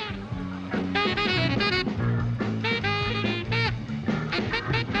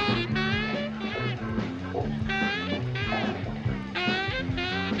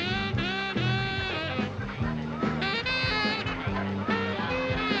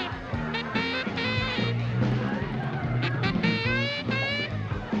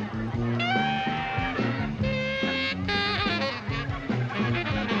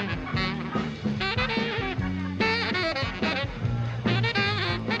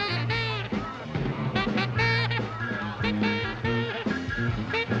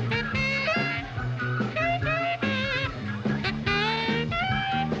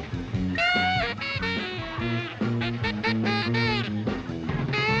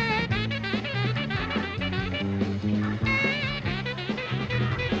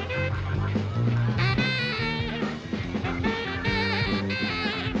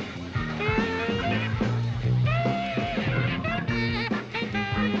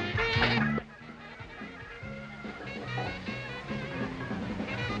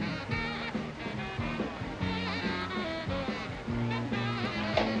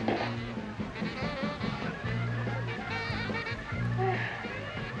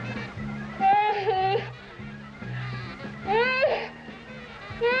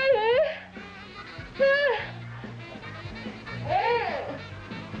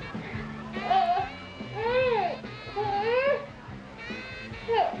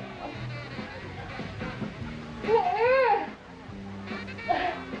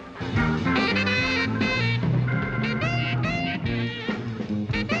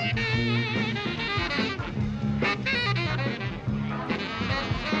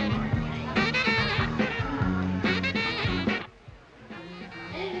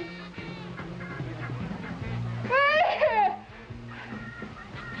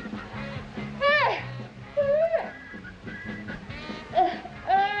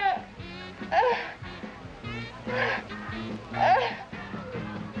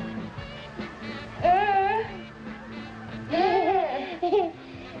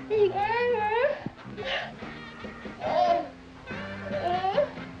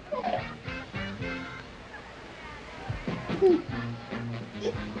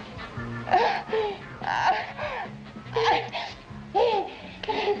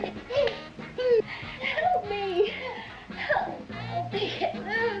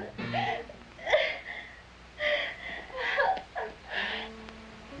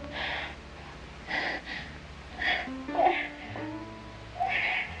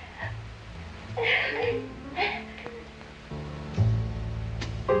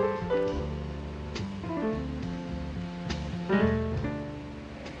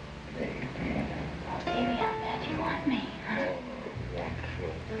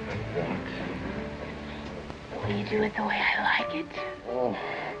 Oh.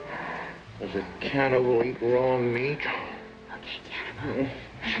 Does a cannibal eat raw meat? Okay, cannibal.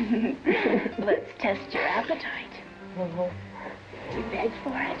 Let's test your appetite. You beg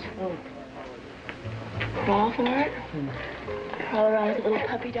for it. Crawl for it. Crawl around like a little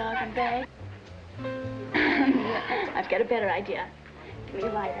puppy dog and beg. I've got a better idea. Give me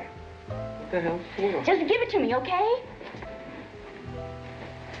a lighter. What the hell for? Just give it to me, okay?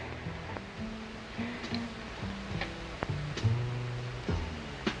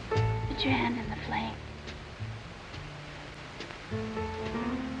 Put your hand in the flame.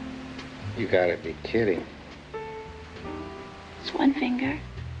 You gotta be kidding. It's one finger.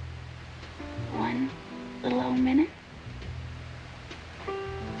 1 little old minute.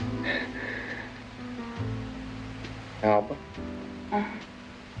 Alba?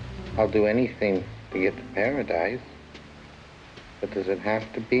 I'll do anything to get to paradise. But does it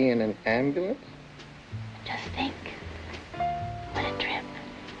have to be in an ambulance? Just think. What a trip.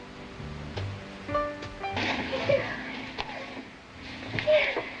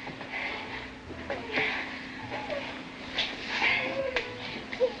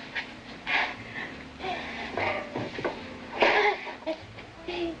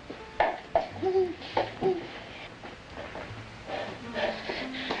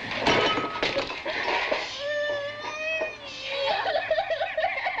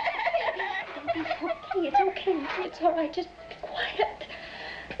 It's all right. Just be quiet.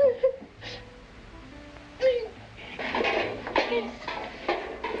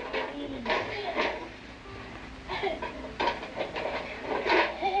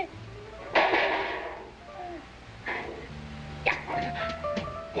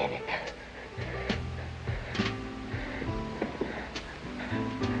 Damn it.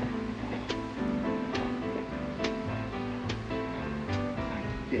 I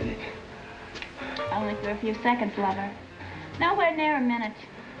did it. Only for a few seconds, lover. Nowhere near a minute.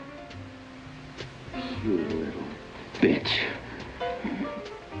 You little bitch.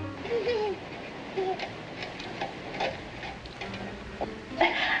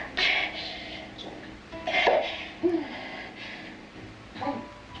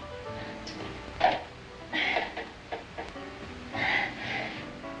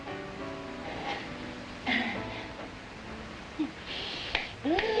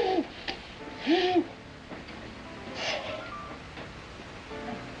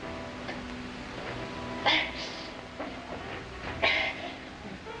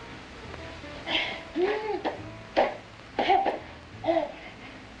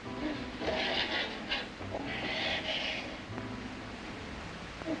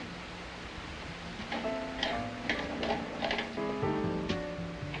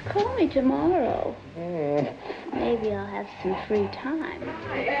 Call me tomorrow. Maybe I'll have some free time.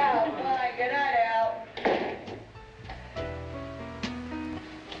 Yeah, fine. Good night, Al.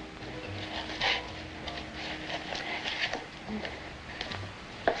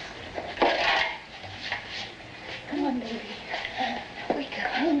 Come on, baby. Wake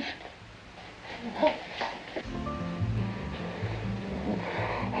up.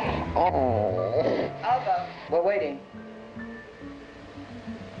 Oh. Alba, we're waiting.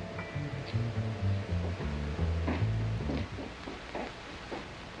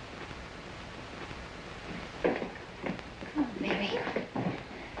 Come on, baby.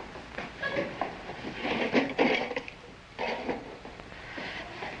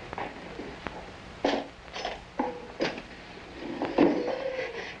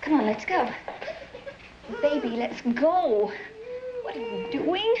 Come on, let's go. Baby, let's go. What are you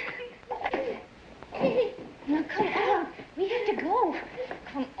doing? Now, come on. We have to go.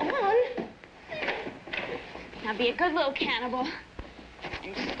 Come on. Now be a good little cannibal.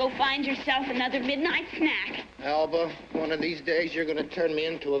 And just go find yourself another midnight snack. Alba, one of these days you're gonna turn me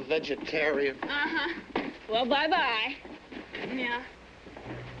into a vegetarian. Uh-huh. Well, bye-bye. Yeah.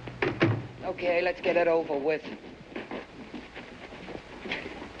 Okay, let's get it over with.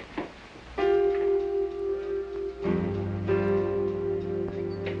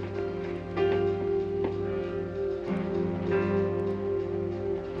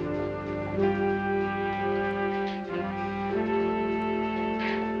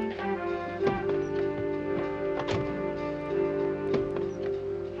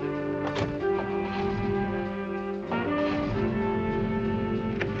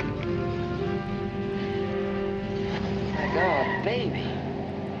 Oh, baby.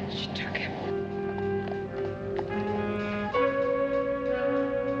 She took him.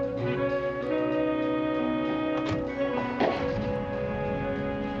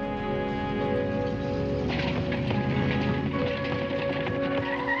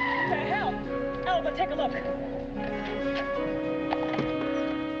 What the hell? Alba, take a look.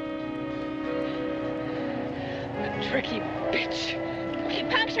 tricky bitch. She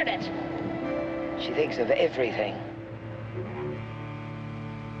punctured it. She thinks of everything.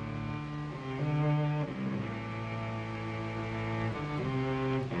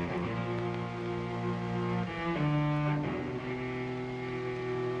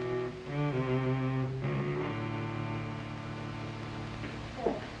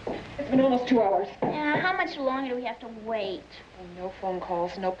 It's been almost 2 hours. Yeah, how much longer do we have to wait? Oh, no phone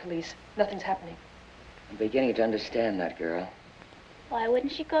calls, no police. Nothing's happening. I'm beginning to understand that girl. Why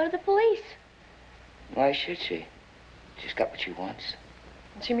wouldn't she go to the police? Why should she? She's got what she wants.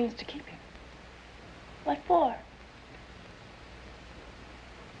 And she means to keep him. What for?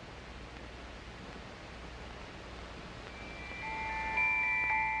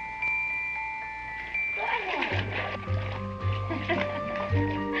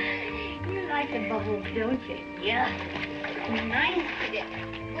 You like the bubbles, don't you? Yeah. Nice,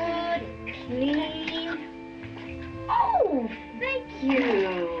 good, clean. Oh, thank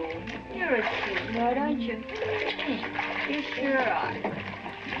you. You're a sweetheart, aren't you? You sure are.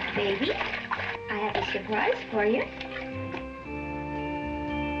 Baby, I have a surprise for you.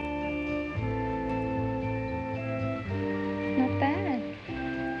 Not bad.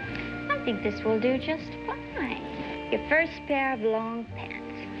 I think this will do just fine. Your first pair of long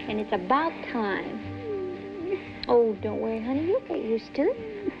pants, and it's about time. Oh, don't worry, honey, you'll get used to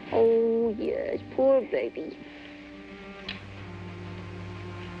it. Oh, yes, poor baby.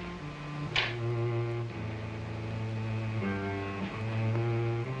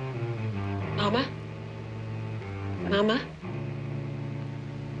 Mama? Mama?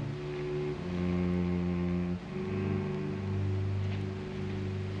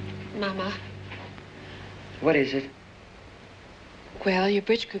 Mama? What is it? Well, your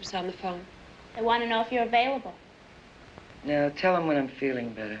bridge group's on the phone. They want to know if you're available. Now, tell them when I'm feeling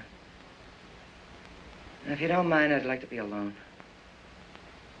better. Now, if you don't mind, I'd like to be alone.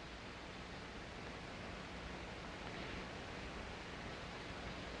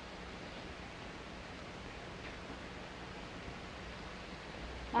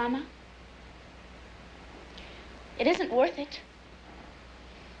 Mama? It isn't worth it.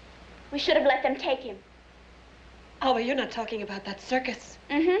 We should have let them take him. Alma, you're not talking about that circus.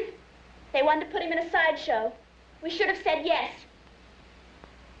 Mm-hmm. They wanted to put him in a sideshow. We should have said yes.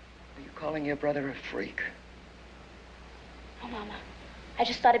 Are you calling your brother a freak? Oh, Mama, I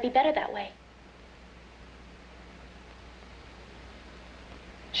just thought it'd be better that way.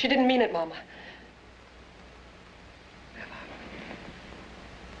 She didn't mean it, Mama.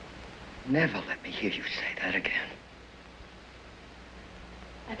 Never let me hear you say that again.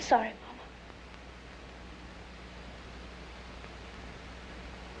 I'm sorry, Mama.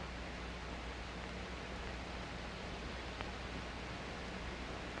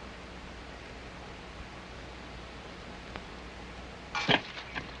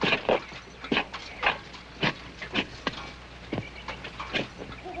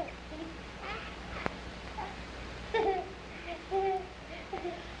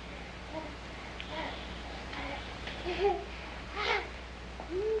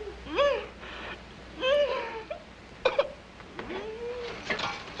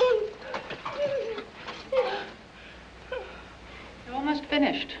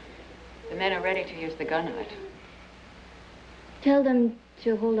 Finished. The men are ready to use the gunite. Tell them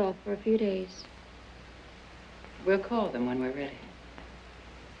to hold off for a few days. We'll call them when we're ready.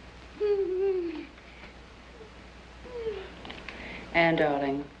 Anne,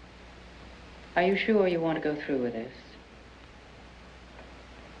 darling, are you sure you want to go through with this?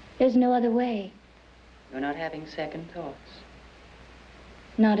 There's no other way. You're not having second thoughts.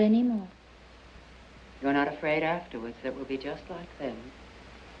 Not anymore. You're not afraid afterwards that we'll be just like them.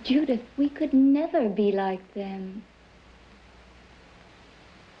 Judith, we could never be like them.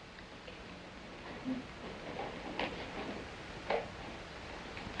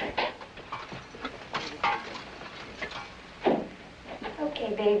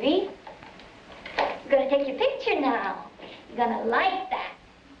 Okay, baby. We're gonna take your picture now. You're gonna like that.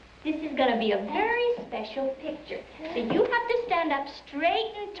 This is gonna be a very special picture. So you have to stand up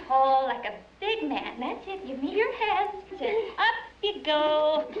straight and tall like a big man. That's it. Give me your hands. That's it. Up you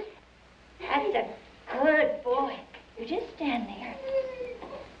go. That's a good boy. You just stand there.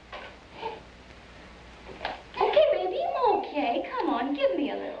 Okay, baby. Okay. Come on. Give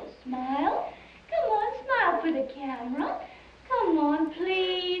me a little smile. Come on. Smile for the camera. Come on,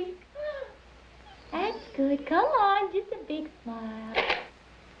 please. That's good. Come on. Just a big smile.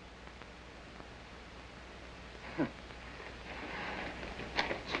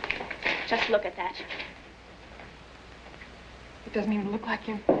 Just look at that. It doesn't even look like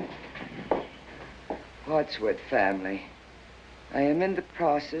him. Wadsworth family, I am in the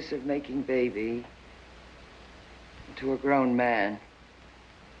process of making Baby into a grown man.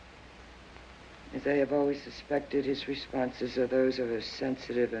 As I have always suspected, his responses are those of a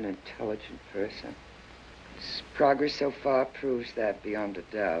sensitive and intelligent person. His progress so far proves that beyond a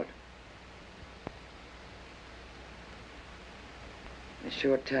doubt. In a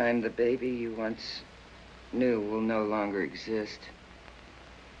short time, the Baby you once knew will no longer exist.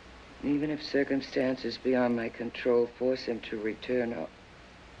 And even if circumstances beyond my control force him to return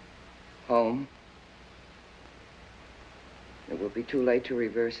home, it will be too late to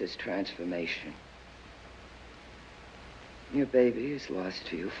reverse his transformation. Your Baby is lost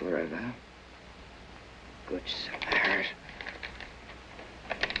to you forever. Good Samaritan.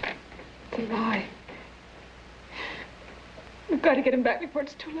 It's a lie. We've got to get him back before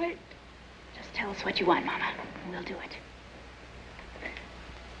it's too late. Just tell us what you want, Mama, and we'll do it.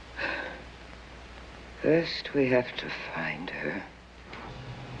 First, we have to find her.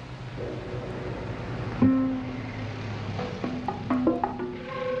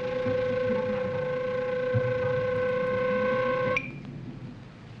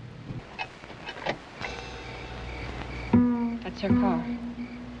 That's her car.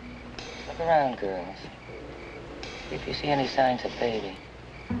 Look around, girls. See if you see any signs of Baby.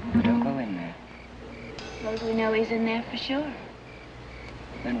 But don't go in there. Suppose we know he's in there for sure.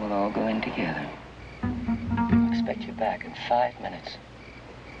 Then we'll all go in together. Expect you back in 5 minutes.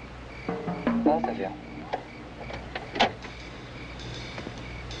 Both of you.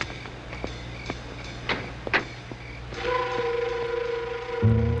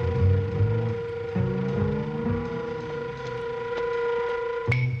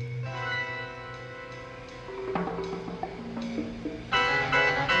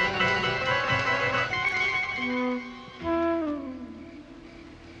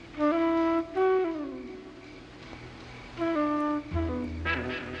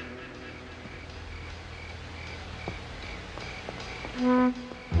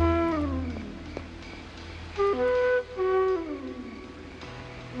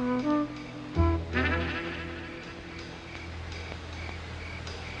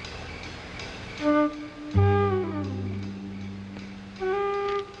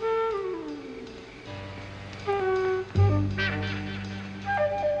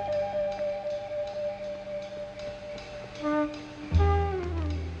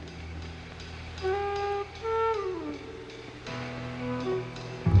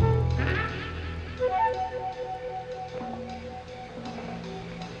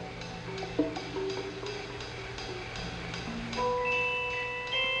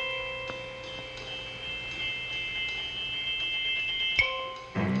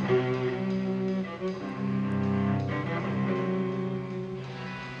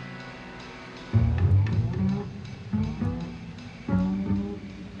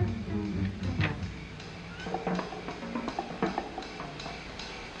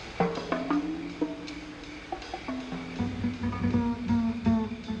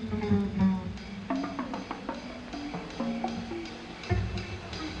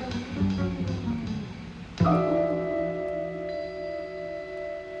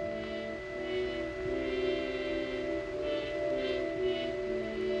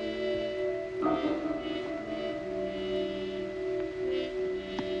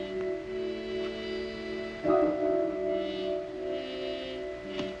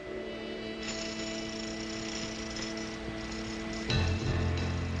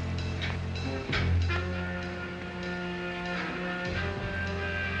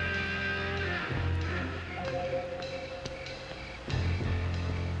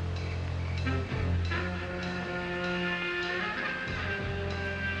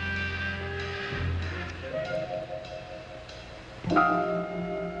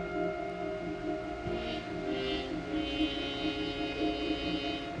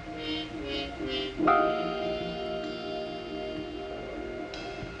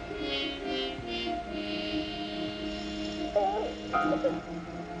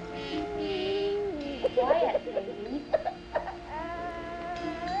 Quiet, baby.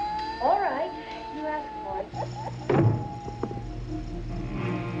 All right, you asked for it.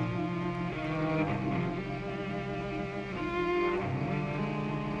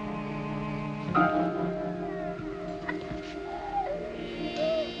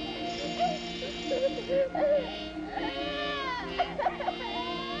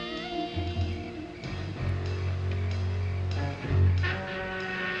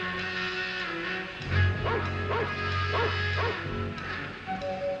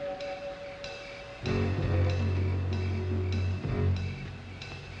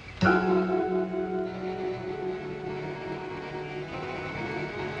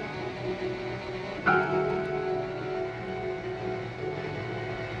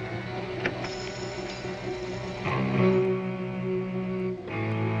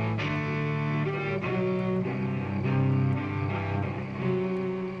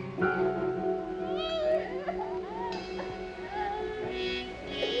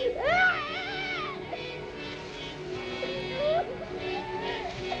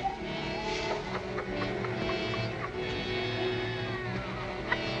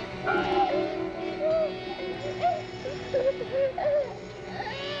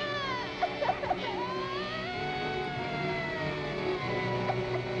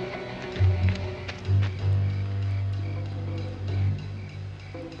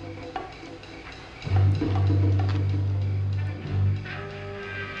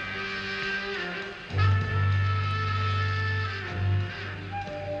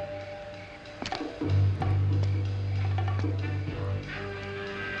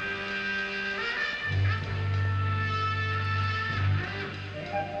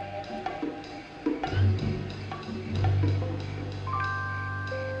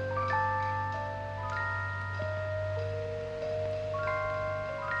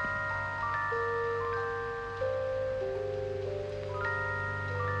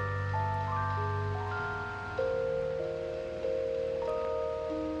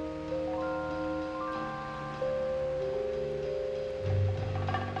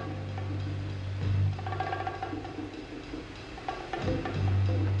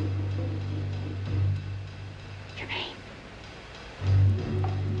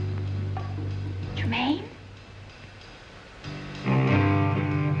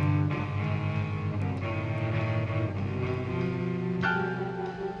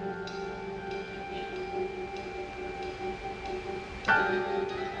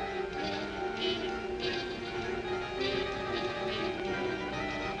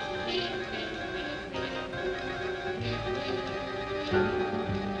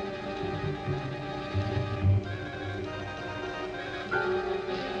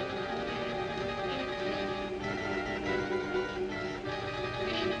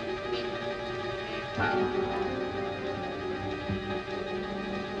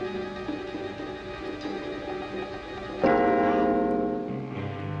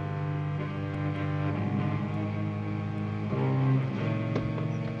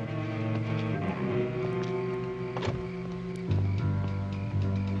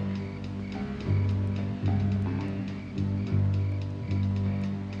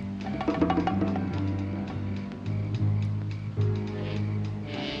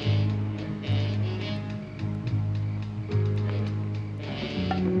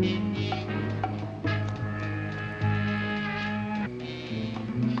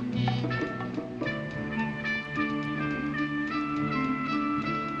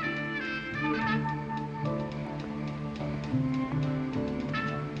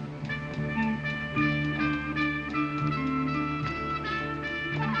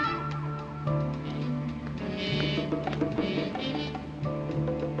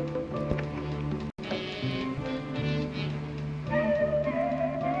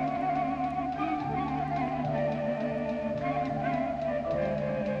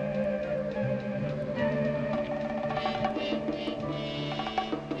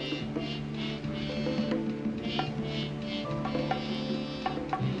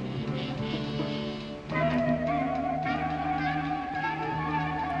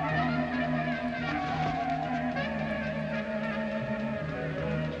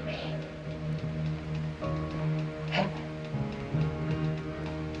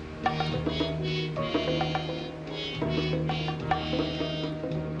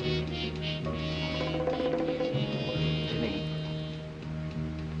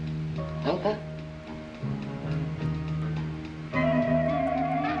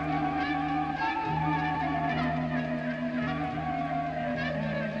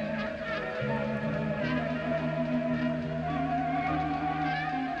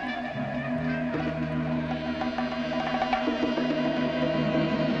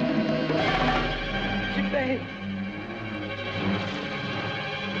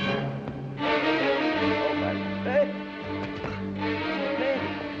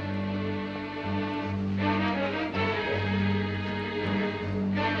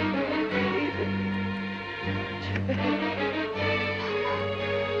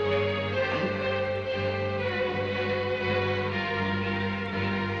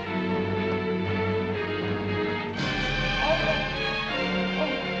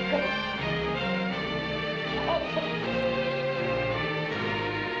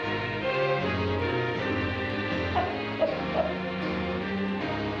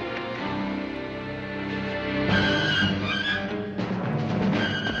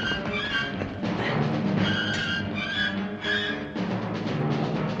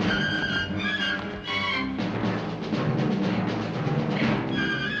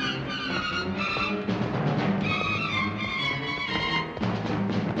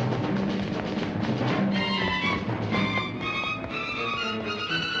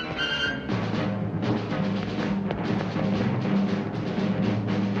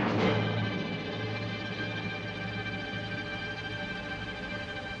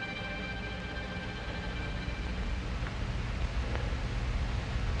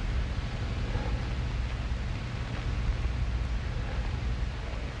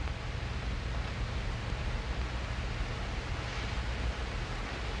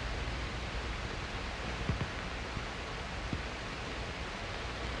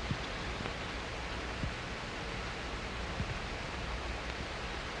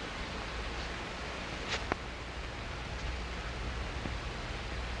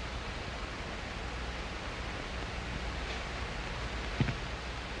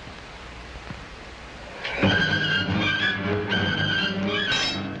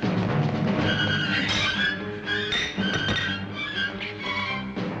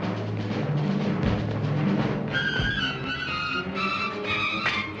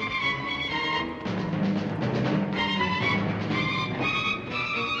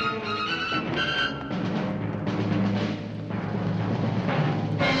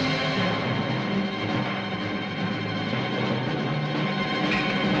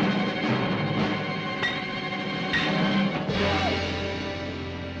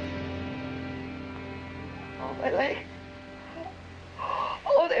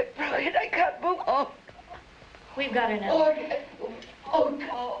 We've got her now.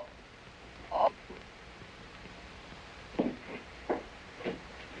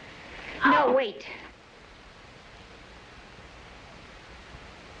 No, wait.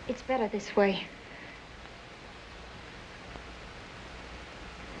 It's better this way.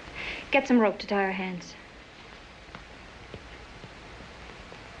 Get some rope to tie her hands.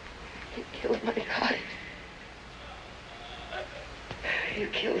 You killed my God. You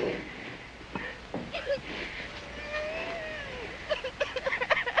killed him.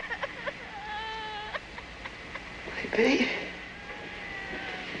 My baby.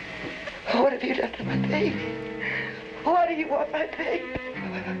 What have you done to my baby? What do you want, my baby?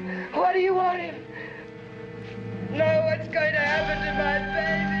 What do you want him? No, what's going to happen to my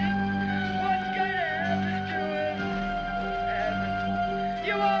baby?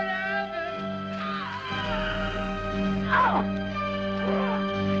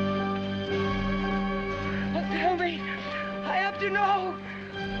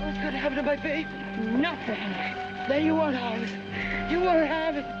 gonna happen to my baby? Nothing. Then you won't have it. You won't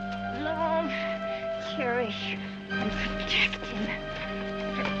have it. Love, cherish, and protect him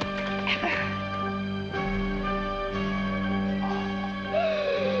forever.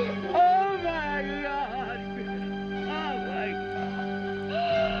 Oh, my God. Oh, my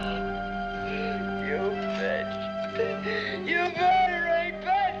God. You bitch. You murdering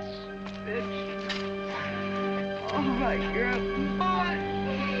bitch. Oh, my girl.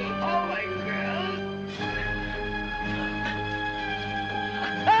 Oh, my girl.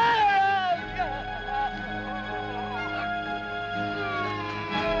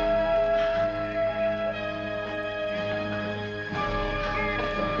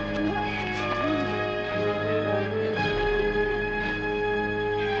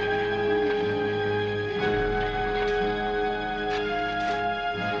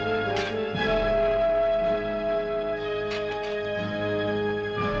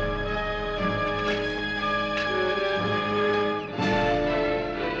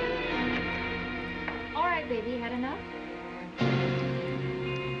 All right, baby, had enough?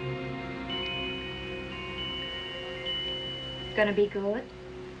 Gonna be good?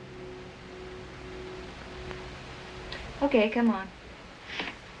 Okay, come on.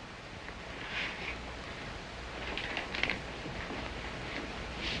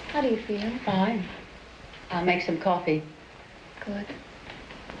 How do you feel? Fine. I'll make some coffee. Good.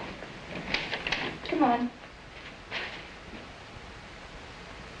 Come on.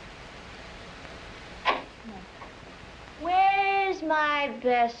 Where's my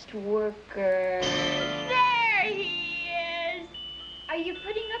best worker? There he is! Are you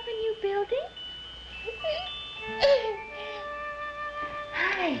putting up a new building?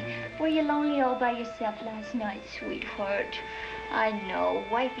 Hi. Were you lonely all by yourself last night, sweetheart? I know.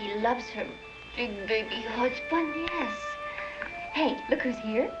 Wifey loves her big baby husband, yes. Hey, look who's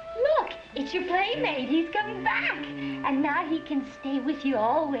here. Look, it's your playmate. He's coming back. And now he can stay with you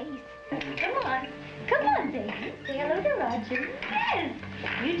always. Come on. Come on, baby. Say hello to Roger. Yes.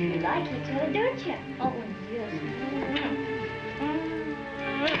 You do like each other, don't you? Oh, yes.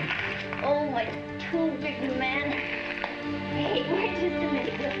 Oh, my two big men. Hey, wait just a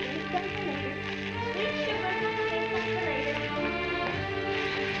minute. Look, he's coming.